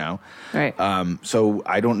 Right. Right. So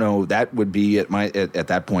I don't know. That would be at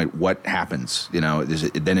that point what happens.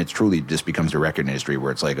 Then it truly just becomes a record industry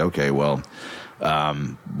where it's like, okay, well,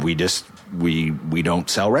 we don't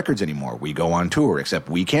sell records anymore. We go on tour, except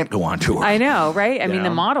we can't go on tour. I know, right? I mean, the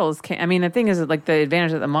models can. I mean, the thing is, like, the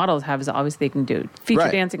advantage that the models have is obviously they can do feature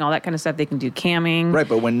dancing, all that kind of stuff. They can do camming, right?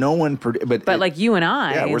 But when no one, but like you and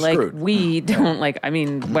I, we're like screwed. we don't like. I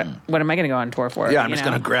mean, what am I going to go on tour for? Yeah, I'm just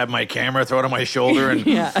going to grab my camera, throw it on my shoulder, and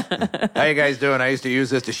how you guys doing? I used to use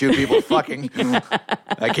this to shoot people fucking.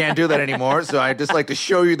 I can't do that anymore, so I just like to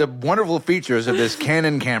show you the wonderful features of this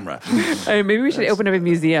Canon camera. Maybe we should open up a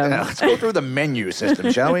museum. Let's go through the menu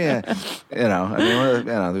system, shall we?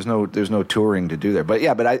 There's no touring to do there. But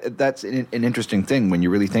yeah, that's an interesting thing when you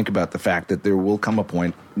really think about the fact that there will come a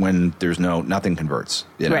point when there's nothing converts,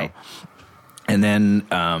 you know? Right. And then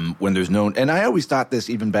when there's and I always thought this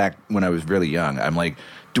even back when I was really young. I'm like,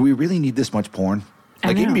 do we really need this much porn?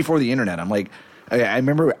 Like even before the internet, I'm like, I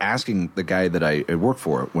remember asking the guy that I worked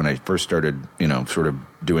for when I first started, sort of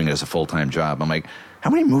doing it as a full-time job. I'm like, how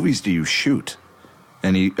many movies do you shoot?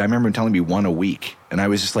 And I remember him telling me one a week. And I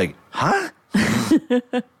was just like, huh?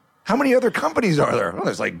 How many other companies are there? Well,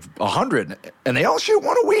 there's like 100. And they all shoot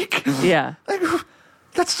one a week? Yeah. Like,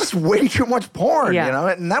 that's just way too much porn, yeah.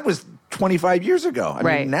 And that was 25 years ago. I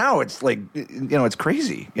mean, now it's like, it's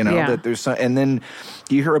crazy, that there's and then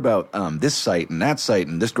you hear about this site and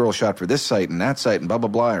this girl shot for this site and that site and blah, blah,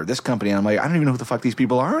 blah, or this company. And I'm like, I don't even know who the fuck these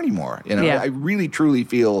people are anymore. I really, truly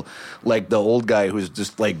feel like the old guy who's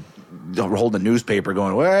just like holding a newspaper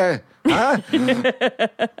going, what? Huh?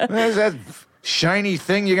 Where's that shiny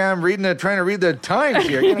thing you got? I'm trying to read the Times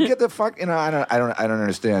here. Get the fuck, I don't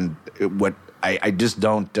understand what, I just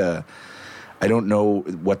don't, I don't know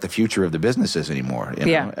what the future of the business is anymore.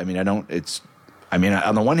 Yeah. I mean, on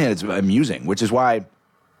the one hand, it's amusing, which is why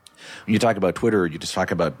when you talk about Twitter, you just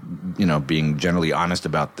talk about, being generally honest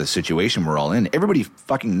about the situation we're all in. Everybody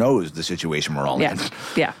fucking knows the situation we're all in.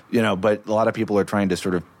 Yeah. But a lot of people are trying to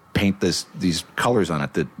sort of paint these colors on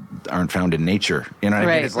it that aren't found in nature. You know what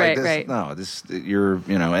I mean? It's like this. Right. No, this again,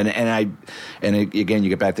 you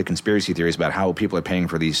get back to conspiracy theories about how people are paying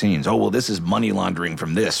for these scenes. Oh, well, this is money laundering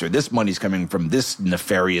from this, or this money's coming from this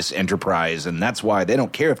nefarious enterprise, and that's why they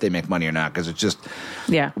don't care if they make money or not, because it's just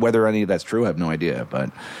whether any of that's true, I have no idea,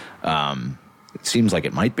 but. It seems like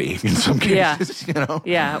it might be in some cases,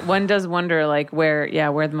 Yeah, one does wonder, like, where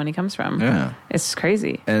the money comes from. Yeah. It's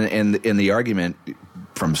crazy. And the argument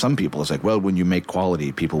from some people is like, well, when you make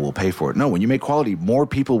quality, people will pay for it. No, when you make quality, more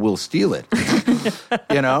people will steal it. It's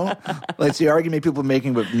the argument people are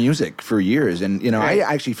making with music for years. And, I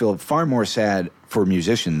actually feel far more sad for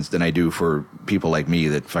musicians than I do for people like me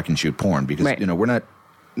that fucking shoot porn, because,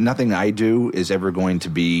 nothing I do is ever going to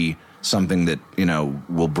be something that,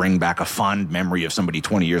 will bring back a fond memory of somebody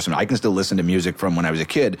 20 years from now. I can still listen to music from when I was a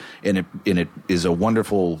kid, and it is a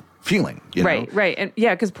wonderful feeling. Right. And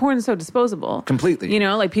because porn is so disposable. Completely.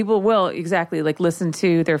 Like people will listen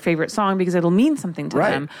to their favorite song because it'll mean something to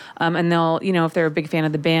them. And they'll, if they're a big fan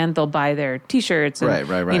of the band, they'll buy their t-shirts and,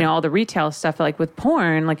 right. All the retail stuff. Like with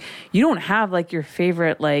porn, like you don't have like your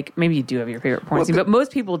favorite, like maybe you do have your favorite porn scene, but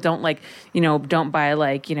most people don't don't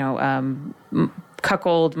buy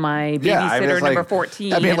cuckold my babysitter number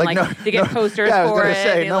 14 they get posters for it.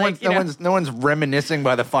 Say, no one's reminiscing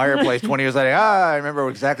by the fireplace 20 years later. I remember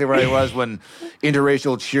exactly where I was when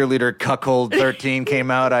interracial cheerleader Cuckold 13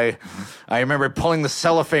 came out. I remember pulling the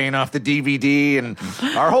cellophane off the DVD, and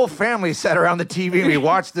our whole family sat around the TV and we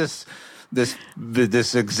watched this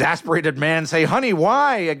exasperated man say, "Honey,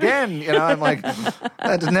 why again?" I'm like,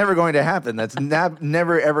 that's never going to happen. That's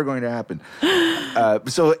never ever going to happen.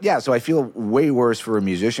 So I feel way worse for a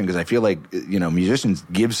musician, because I feel like musicians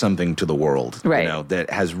give something to the world, that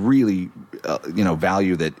has really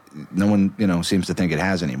value that no one seems to think it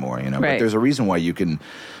has anymore. But there's a reason why you can,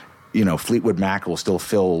 Fleetwood Mac will still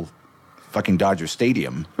fill fucking Dodger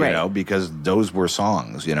Stadium, because those were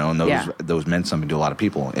songs, and those meant something to a lot of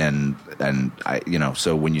people. And I,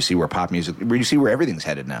 so when you see where pop music, when you see where everything's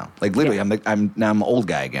headed now, like literally, I'm an old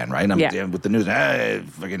guy again, right? I'm with the news.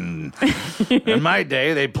 Fucking. In my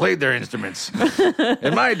day, they played their instruments.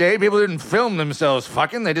 In my day, people didn't film themselves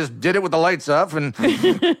fucking. They just did it with the lights off and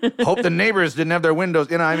hope the neighbors didn't have their windows.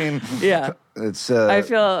 It's. I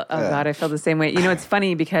feel. God, I feel the same way. It's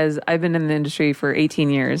funny because I've been in the industry for 18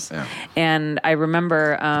 years, and I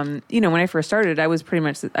remember, when I first started, I was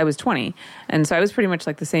 20, and so I was pretty much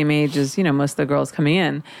like the same age as most of the girls coming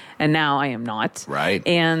in, and now I am not. Right.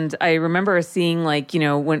 And I remember seeing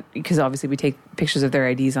because obviously we take pictures of their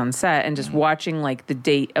IDs on set, and just watching the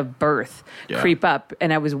date of birth creep up,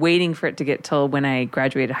 and I was waiting for it to get till when I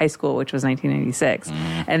graduated high school, which was 1996,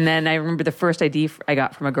 and then I remember the first ID I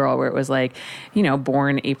got from a girl where it was like,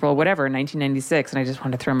 born April, whatever, 1996. And I just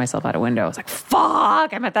wanted to throw myself out a window. I was like,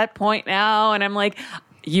 fuck, I'm at that point now. And I'm like,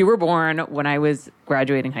 you were born when I was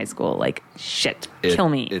graduating high school. Like, shit, kill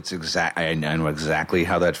me. I know exactly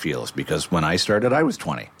how that feels, because when I started, I was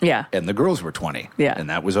 20. Yeah. And the girls were 20. Yeah. And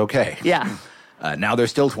that was okay. Yeah. Now they're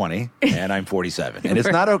still 20, and I'm 47. And it's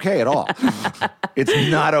not okay at all. It's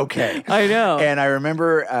not okay. I know. And I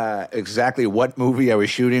remember exactly what movie I was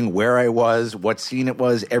shooting, where I was, what scene it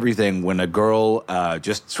was, everything, when a girl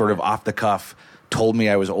just sort of off the cuff told me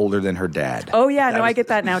I was older than her dad. Oh, yeah. I get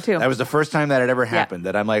that now, too. That was the first time that had ever happened,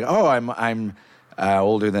 that I'm like, oh, I'm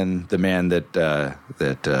older than the man that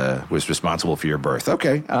was responsible for your birth.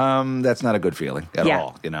 Okay, that's not a good feeling at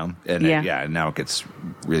all, And and now it gets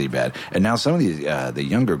really bad. And now some of these the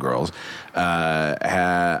younger girls,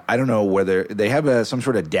 I don't know whether they have some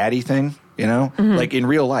sort of daddy thing, like in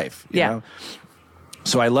real life, you know.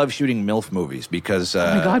 So I love shooting MILF movies because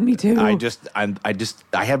oh my God, me too.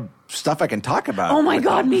 I have stuff I can talk about. Oh my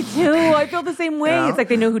God, me too. I feel the same way. It's like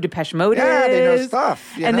they know who Depeche Mode is. Yeah, they know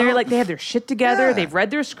stuff. And they're like, they have their shit together. Yeah. They've read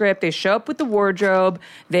their script. They show up with the wardrobe.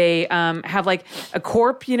 They have like a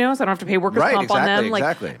corp, so I don't have to pay workers' comp on them.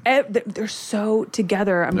 Exactly. They're so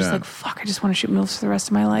together. I'm just like, fuck, I just want to shoot MILFs for the rest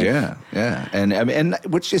of my life. Yeah, yeah. And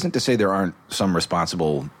which isn't to say there aren't some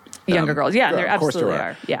responsible younger girls. Yeah, there of course absolutely there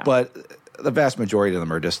are. Yeah. But the vast majority of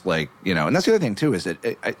them are just like, and that's the other thing too, is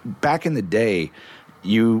that back in the day,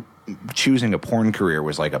 you choosing a porn career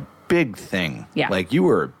was like a big thing. Yeah. Like you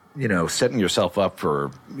were, setting yourself up for,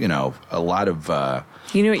 a lot of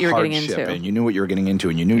you knew what you were getting into. And you knew what you were getting into,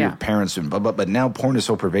 and you knew your parents, and but now porn is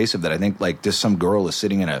so pervasive that I think like just some girl is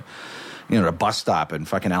sitting in a bus stop in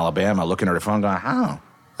fucking Alabama looking at her phone going, oh,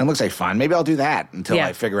 that looks like fun. Maybe I'll do that until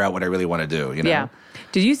I figure out what I really want to do, Yeah.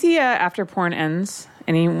 Did you see After Porn Ends?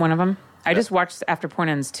 Any one of them? I just watched After Porn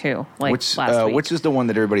Ends 2, last week. Which is the one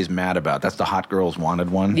that everybody's mad about? That's the Hot Girls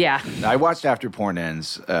Wanted one? Yeah. I watched After Porn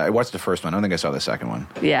Ends. I watched the first one. I don't think I saw the second one.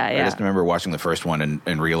 Yeah. I just remember watching the first one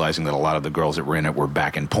and realizing that a lot of the girls that were in it were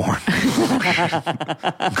back in porn.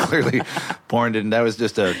 Clearly, porn didn't. That was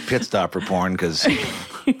just a pit stop for porn because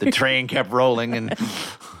the train kept rolling and...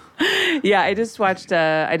 Yeah, I just watched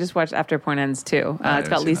After Porn Ends 2. It's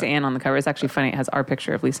got Lisa Ann on the cover. It's actually funny. It has our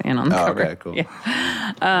picture of Lisa Ann on the cover. Okay, cool. Yeah.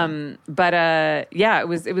 It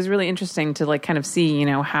was really interesting to like kind of see,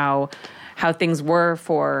 how things were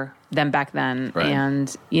for them back then, right.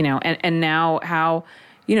 and and now how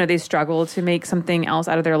they struggle to make something else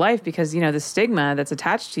out of their life because, the stigma that's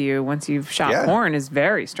attached to you once you've shot porn is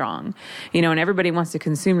very strong, and everybody wants to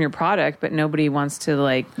consume your product, but nobody wants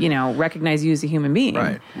to recognize you as a human being.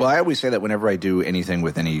 Right. Well, I always say that whenever I do anything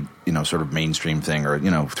with any, sort of mainstream thing or,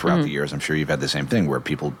 throughout the years, I'm sure you've had the same thing where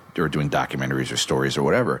people are doing documentaries or stories or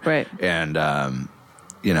whatever. Right. And,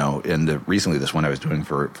 recently this one I was doing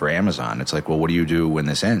for Amazon, it's like, well, what do you do when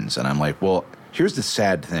this ends? And I'm like, well, here's the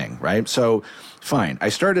sad thing, right? So, fine. I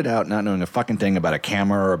started out not knowing a fucking thing about a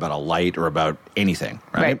camera or about a light or about anything,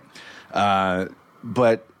 right?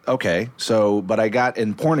 But I got,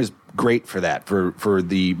 and porn is great for that, for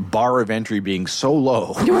the bar of entry being so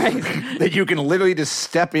low that you can literally just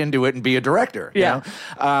step into it and be a director. Yeah.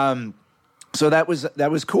 So that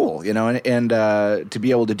was cool, and to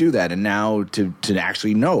be able to do that, and now to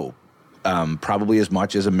actually know probably as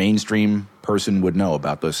much as a mainstream person would know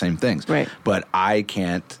about those same things. Right. But I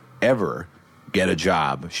can't ever get a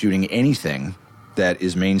job shooting anything that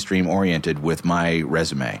is mainstream oriented with my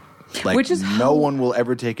resume. Like, which is no one will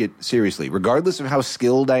ever take it seriously, regardless of how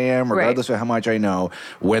skilled I am, regardless of how much I know.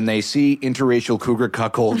 When they see Interracial Cougar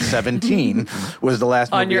Cuckold 17 was the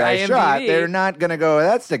last movie I IMDb. shot, they're not going to go,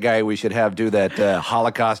 that's the guy we should have do that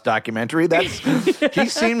Holocaust documentary. He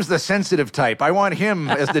seems the sensitive type. I want him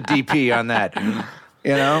as the DP on that. And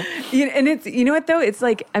it's, what though? It's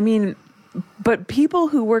like, but people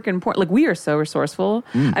who work in porn, we are so resourceful.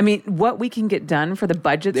 What we can get done for the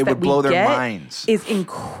budgets that we get blow their minds. Is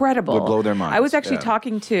incredible. Would blow their minds. I was actually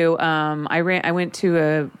talking to, I went to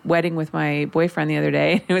a wedding with my boyfriend the other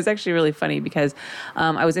day. It was actually really funny because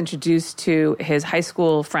I was introduced to his high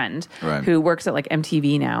school friend who works at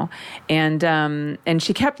MTV now. And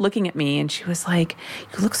she kept looking at me and she was like,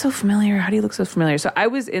 you look so familiar. How do you look so familiar? So I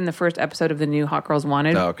was in the first episode of the new Hot Girls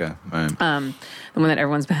Wanted. Oh, okay. Right. The one that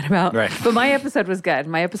everyone's mad about. Right. But my episode's good.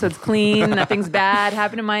 My episode's clean. Nothing's bad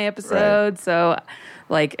happened in my episode. Right. So,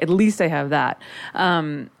 Like, at least I have that.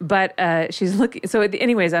 But she's looking. So,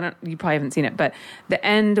 anyways, you probably haven't seen it, but the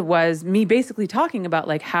end was me basically talking about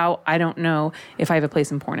like how I don't know if I have a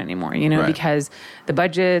place in porn anymore, because the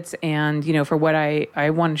budgets and, for what I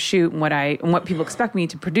want to shoot and what people expect me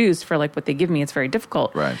to produce for like what they give me, it's very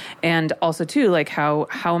difficult. Right. And also too, like how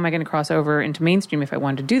am I going to cross over into mainstream if I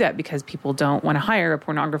wanted to do that? Because people don't want to hire a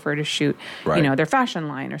pornographer to shoot, their fashion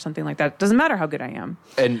line or something like that. Doesn't matter how good I am.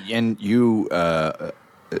 And you, like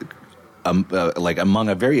among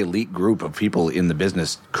a very elite group of people in the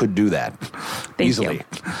business, could do that easily.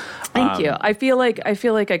 Thank you. I feel like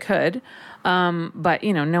I could. But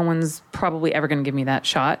no one's probably ever going to give me that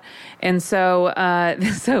shot. And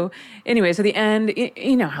so anyway, so the end,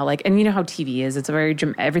 you know how TV is, it's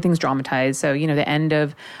everything's dramatized. So, the end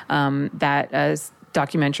of, that,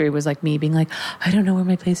 documentary was like me being like, I don't know where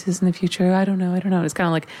my place is in the future. I don't know. It's kind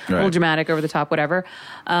of like a little dramatic, over the top, whatever.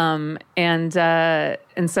 And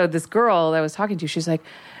so this girl that I was talking to, she's like,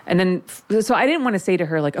 and then, so I didn't want to say to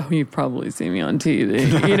her, like, oh, you've probably seen me on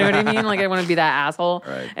TV. You know what I mean? Like, I want to be that asshole.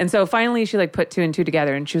 Right. And so finally she like put two and two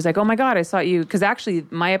together, and she was like, oh my God, I saw you. Because actually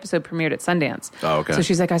my episode premiered at Sundance. Oh, okay. So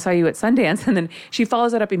she's like, I saw you at Sundance. And then she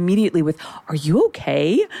follows that up immediately with, are you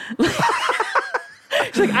okay?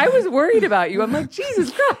 She's like, I was worried about you. I'm like,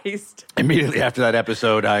 Jesus Christ. Immediately after that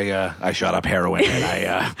episode, I shot up heroin.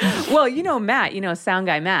 And well, Matt, sound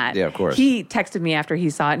guy Matt. Yeah, of course. He texted me after he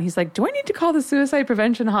saw it, and he's like, do I need to call the suicide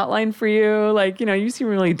prevention hotline for you? Like, you seem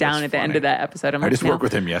really down at the end of that episode. I just worked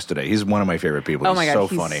with him yesterday. He's one of my favorite people. Oh my God,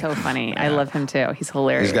 he's so funny. Yeah. I love him too. He's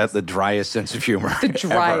hilarious. He's got the driest sense of humor. The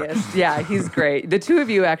driest. Ever. Yeah, he's great. The two of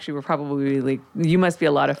you actually were probably really, you must be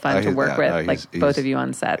a lot of fun to work with, like both of you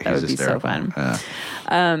on set. That would be so fun.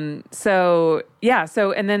 So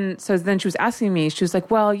then she was asking me, she was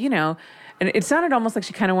like, well, and it sounded almost like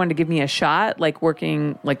she kind of wanted to give me a shot, like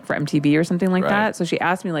working like for MTV or something like that. So she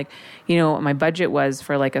asked me like, what my budget was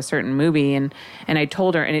for like a certain movie. And I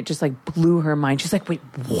told her, and it just like blew her mind. She's like, wait,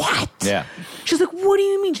 what? Yeah. She's like, what do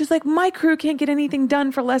you mean? She's like, my crew can't get anything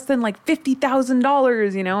done for less than like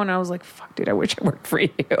 $50,000, And I was like, fuck, dude, I wish I worked for you.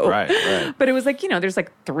 Right. But it was like, there's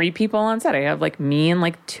like 3 people on set. I have like me and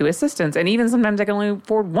like 2 assistants. And even sometimes I can only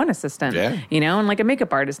afford 1 assistant, and like a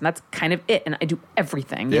makeup artist. And that's kind of it. And I do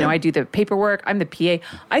everything. I do the paperwork. I'm the PA.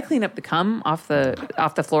 I clean up the cum off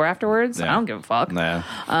the floor afterwards. Yeah. I don't give a fuck.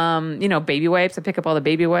 Yeah. Baby wipes. I pick up all the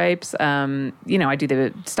baby wipes. I do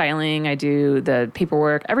the styling. I do the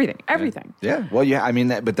paperwork. Everything. Yeah. Well, yeah. I mean,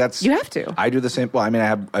 but that's you have to. I do the same. Well, I mean, I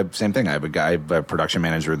have same thing. I have a production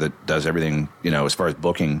manager that does everything. As far as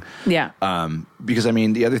booking. Yeah. Because I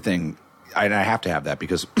mean, the other thing, I have to have that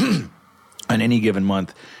because on any given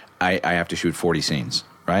month, I have to shoot 40 scenes.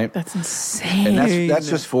 Right? That's insane. And that's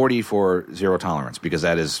just 40 for zero tolerance because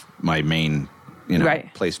that is my main,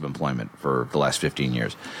 place of employment for the last 15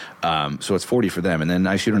 years. So it's 40 for them. And then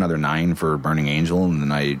I shoot another 9 for Burning Angel. And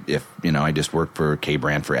then I just worked for K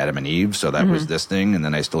Brand for Adam and Eve. So that was this thing. And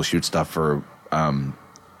then I still shoot stuff for a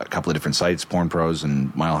couple of different sites, Porn Pros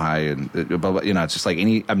and Mile High. And, it's just like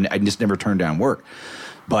I just never turn down work.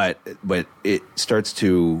 But it starts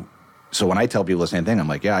to... So when I tell people the same thing, I'm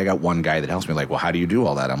like, yeah, I got one guy that helps me. Like, well, how do you do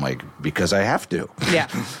all that? I'm like, because I have to. Yeah.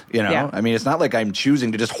 Yeah. I mean, it's not like I'm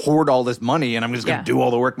choosing to just hoard all this money and I'm just going to do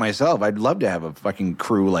all the work myself. I'd love to have a fucking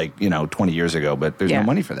crew like, 20 years ago, but there's no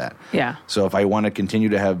money for that. Yeah. So if I want to continue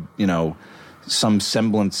to have, some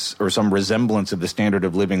semblance or some resemblance of the standard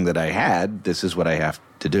of living that I had, this is what I have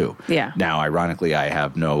to do. Yeah. Now, ironically, I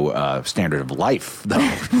have no standard of life, though.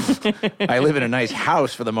 I live in a nice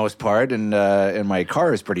house for the most part, and my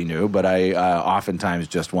car is pretty new, but I oftentimes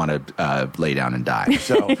just want to lay down and die.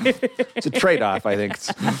 So it's a trade-off, I think,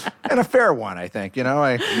 and a fair one, I think.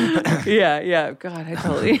 Yeah. God, I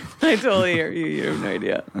totally hear you. You have no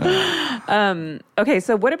idea. Okay,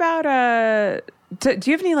 so what about? Do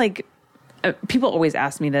you have any like? People always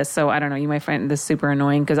ask me this, so I don't know. You might find this super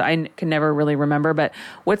annoying because I can never really remember. But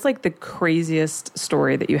what's like the craziest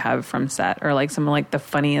story that you have from set, or like some like the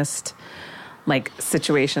funniest like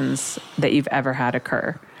situations that you've ever had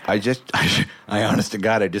occur? I honest to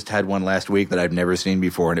God, I just had one last week that I've never seen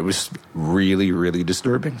before, and it was really, really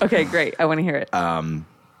disturbing. Okay, great. I want to hear it.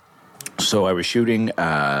 So I was shooting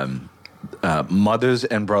Mothers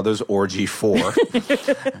and Brothers Orgy 4,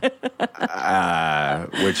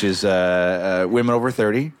 which is women over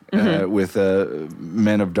 30 with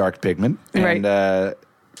men of dark pigment. And I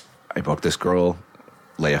booked this girl,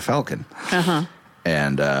 Leia Falcon. Uh-huh.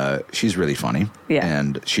 And she's really funny. Yeah.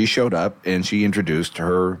 And she showed up and she introduced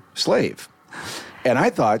her slave. And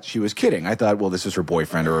I thought she was kidding. I thought, well, this is her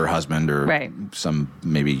boyfriend or her husband or some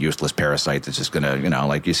maybe useless parasite that's just going to,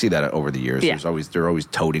 like you see that over the years. Yeah. They're always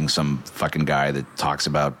toting some fucking guy that talks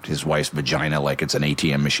about his wife's vagina like it's an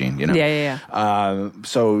ATM machine, Yeah.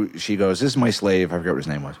 So she goes, this is my slave. I forget what his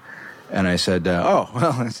name was. And I said, oh,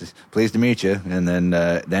 well, pleased to meet you. And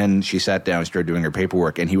then she sat down and started doing her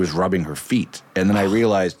paperwork, and he was rubbing her feet. And then I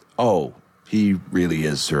realized, oh, he really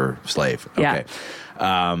is her slave. Okay.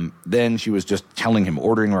 Yeah. Then she was just telling him,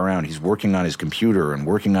 ordering him around. He's working on his computer and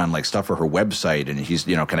working on like stuff for her website. And he's,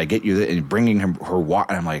 can I get you and bringing him her watch?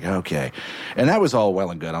 And I'm like, okay. And that was all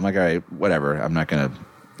well and good. I'm like, all right, whatever. I'm not going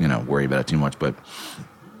to, worry about it too much. But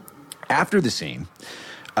after the scene,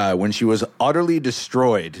 when she was utterly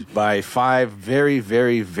destroyed by 5 very,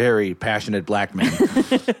 very, very passionate black men,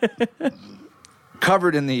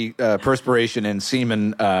 covered in the perspiration and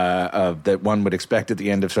semen that one would expect at the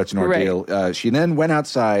end of such an ordeal, she then went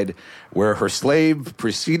outside where her slave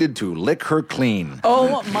proceeded to lick her clean.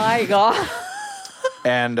 Oh, my God.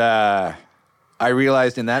 And I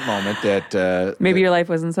realized in that moment that... maybe your life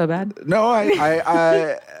wasn't so bad? No,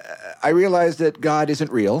 I realized that God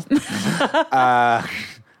isn't real.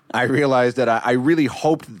 I realized that I really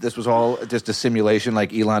hoped that this was all just a simulation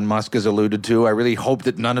like Elon Musk has alluded to. I really hoped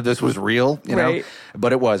that none of this was real, know?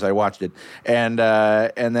 But it was. I watched it. And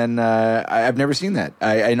then I've never seen that.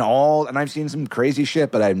 And I've seen some crazy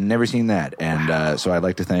shit, but I've never seen that. And so I'd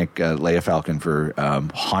like to thank Leia Falcon for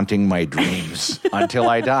haunting my dreams until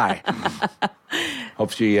I die.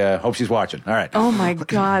 Hope she's watching. All right. Oh my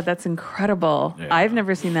God, that's incredible. Yeah. I've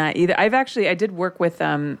never seen that either. I did work with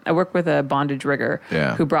a bondage rigger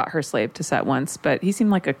who brought her slave to set once, but he seemed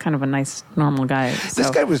like a kind of a nice, normal guy. So. This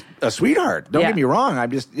guy was a sweetheart. Don't get me wrong. I'm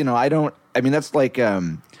just, that's like,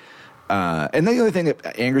 and then the other thing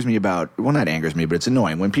that angers me not angers me, but it's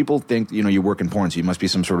annoying when people think, you work in porn, so you must be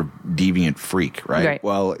some sort of deviant freak, right?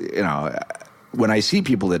 Well, when I see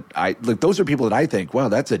people those are people that I think, well,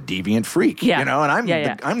 that's a deviant freak, and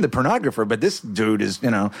I'm the pornographer, but this dude is,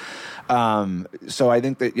 so I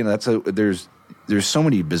think that, there's so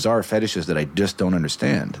many bizarre fetishes that I just don't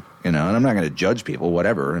understand, and I'm not going to judge people,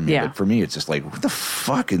 whatever. I mean, but for me, it's just like, what the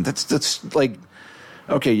fuck? And that's like,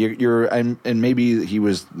 okay, and maybe he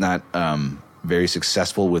was not, very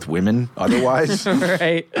successful with women otherwise.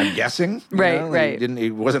 Right. I'm guessing. Right.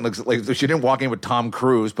 He wasn't like she didn't walk in with Tom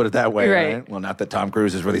Cruise, put it that way. Right. Well, not that Tom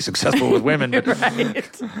Cruise is really successful with women. But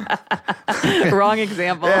Right. Wrong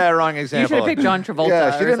example. Yeah, wrong example. You should have picked John Travolta.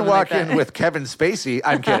 Yeah, she didn't walk in with Kevin Spacey.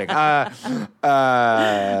 I'm kidding.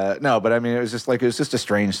 No, but I mean, it was just a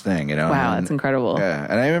strange thing, Wow, that's incredible. Yeah,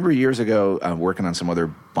 and I remember years ago working on some other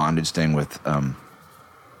bondage thing with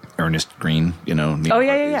Ernest Green, Oh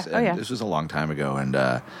yeah. This was a long time ago, and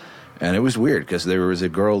it was weird because there was a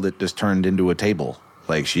girl that just turned into a table.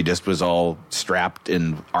 Like she just was all strapped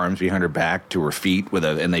and arms behind her back to her feet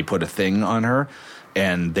and they put a thing on her,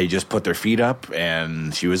 and they just put their feet up,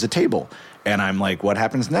 and she was a table. And I'm like, what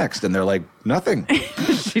happens next? And they're like, nothing.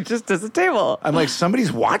 She just does a table. I'm like,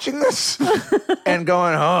 somebody's watching this and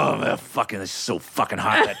going, oh, man, fucking, it's so fucking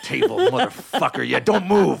hot, that table, motherfucker. Yeah, don't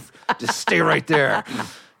move. Just stay right there.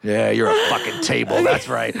 Yeah, you're a fucking table. That's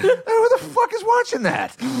right. Who the fuck is watching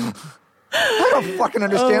that? I don't fucking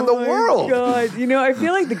understand the world. Oh, God. I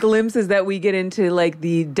feel like the glimpses that we get into, like,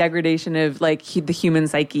 the degradation of, like, the human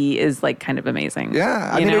psyche is, like, kind of amazing. Yeah,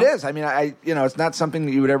 I mean, it is. I mean, it's not something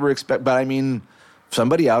that you would ever expect, but I mean,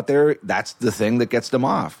 somebody out there, that's the thing that gets them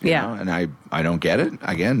off. You know? And I don't get it.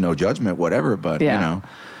 Again, no judgment, whatever, but,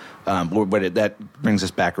 but that brings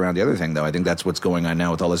us back around the other thing, though. I think that's what's going on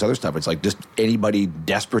now with all this other stuff. It's like just anybody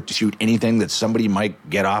desperate to shoot anything that somebody might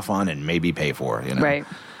get off on and maybe pay for, Right.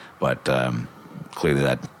 But clearly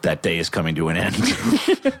that day is coming to an end.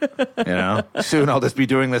 Soon I'll just be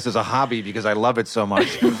doing this as a hobby because I love it so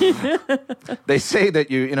much. They say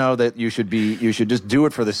that you should just do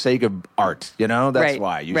it for the sake of art. That's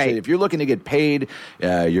why you say if you're looking to get paid,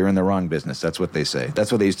 you're in the wrong business. That's what they say.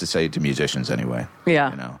 That's what they used to say to musicians anyway.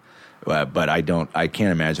 Yeah. But I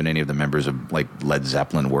can't imagine any of the members of like Led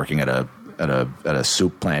Zeppelin working at a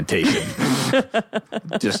soup plantation.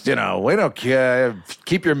 Just, we don't care.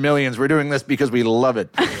 Keep your millions. We're doing this because we love it.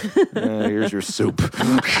 Here's your soup.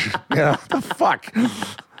 The fuck.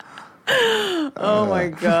 Oh my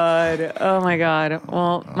God.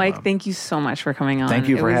 Well, Mike, thank you so much for coming on. Thank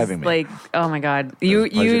you for having me. Like, oh my God. You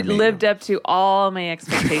lived up to all my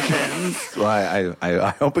expectations. Well,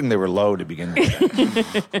 I'm hoping they were low to begin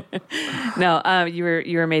with. No, you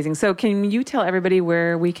were amazing. So can you tell everybody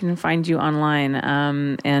where we can find you online,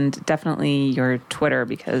 and definitely your Twitter,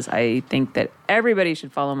 because I think that Everybody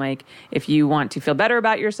should follow Mike if you want to feel better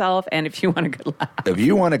about yourself and if you want a good laugh. If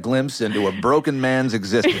you want a glimpse into a broken man's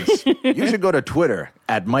existence, you should go to Twitter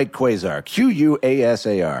at Mike Quasar,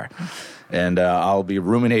 Quasar. And I'll be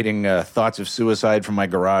ruminating thoughts of suicide from my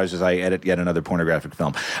garage as I edit yet another pornographic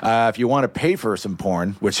film. If you want to pay for some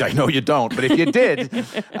porn, which I know you don't, but if you did,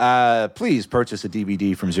 please purchase a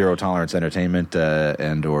DVD from Zero Tolerance Entertainment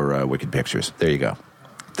and or Wicked Pictures. There you go.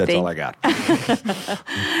 That's all I got.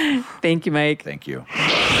 Thank you, Mike. Thank you.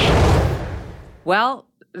 Well,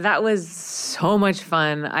 that was so much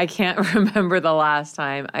fun. I can't remember the last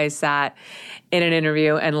time I sat in an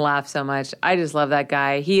interview and laughed so much. I just love that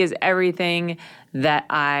guy. He is everything that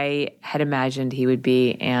I had imagined he would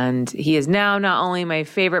be. And he is now not only my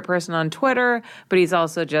favorite person on Twitter, but he's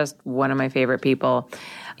also just one of my favorite people.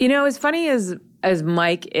 You know, as funny as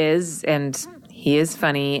Mike is, and he is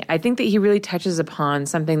funny, I think that he really touches upon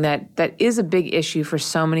something that is a big issue for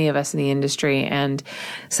so many of us in the industry, and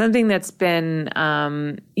something that's been,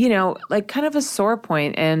 like kind of a sore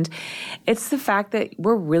point. And it's the fact that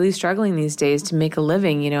we're really struggling these days to make a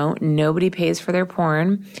living. Nobody pays for their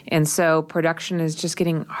porn. And so production is just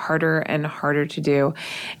getting harder and harder to do.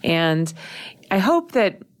 And I hope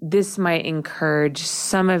that this might encourage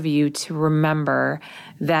some of you to remember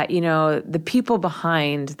that, the people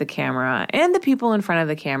behind the camera and the people in front of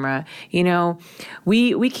the camera,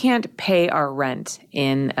 we can't pay our rent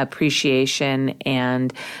in appreciation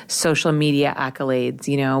and social media accolades.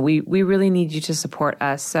 We really need you to support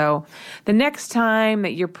us. So the next time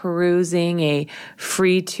that you're perusing a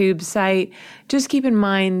free tube site, just keep in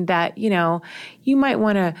mind that, you might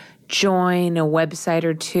want to join a website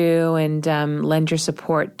or two and lend your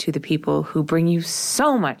support to the people who bring you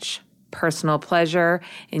so much personal pleasure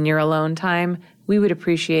in your alone time. We would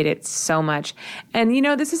appreciate it so much. And,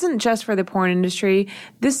 this isn't just for the porn industry.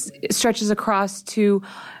 This stretches across to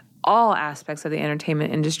all aspects of the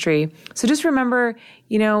entertainment industry. So just remember,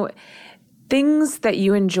 things that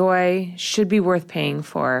you enjoy should be worth paying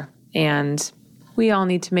for. And we all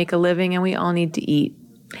need to make a living and we all need to eat.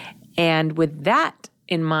 And with that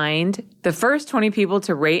in mind, the first 20 people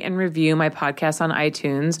to rate and review my podcast on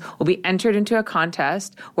iTunes will be entered into a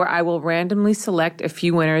contest where I will randomly select a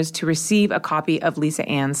few winners to receive a copy of Lisa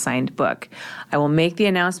Ann's signed book. I will make the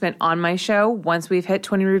announcement on my show once we've hit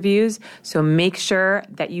 20 reviews, so make sure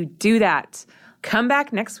that you do that. Come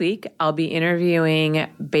back next week. I'll be interviewing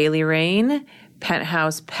Bailey Rain,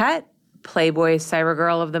 Penthouse Pet, Playboy Cyber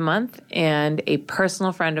Girl of the Month, and a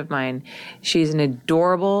personal friend of mine. She's an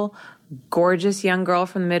adorable, gorgeous young girl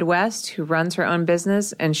from the Midwest who runs her own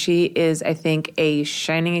business, and she is, I think, a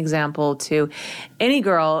shining example to any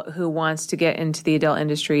girl who wants to get into the adult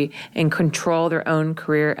industry and control their own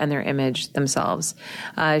career and their image themselves.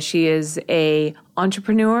 She is an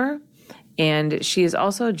entrepreneur, and she is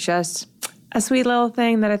also just a sweet little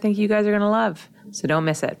thing that I think you guys are going to love. So don't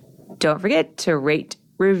miss it. Don't forget to rate,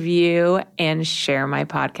 review, and share my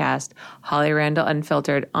podcast, Holly Randall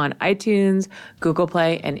Unfiltered, on iTunes, Google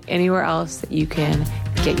Play, and anywhere else that you can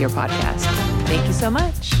get your podcast. Thank you so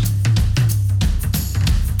much.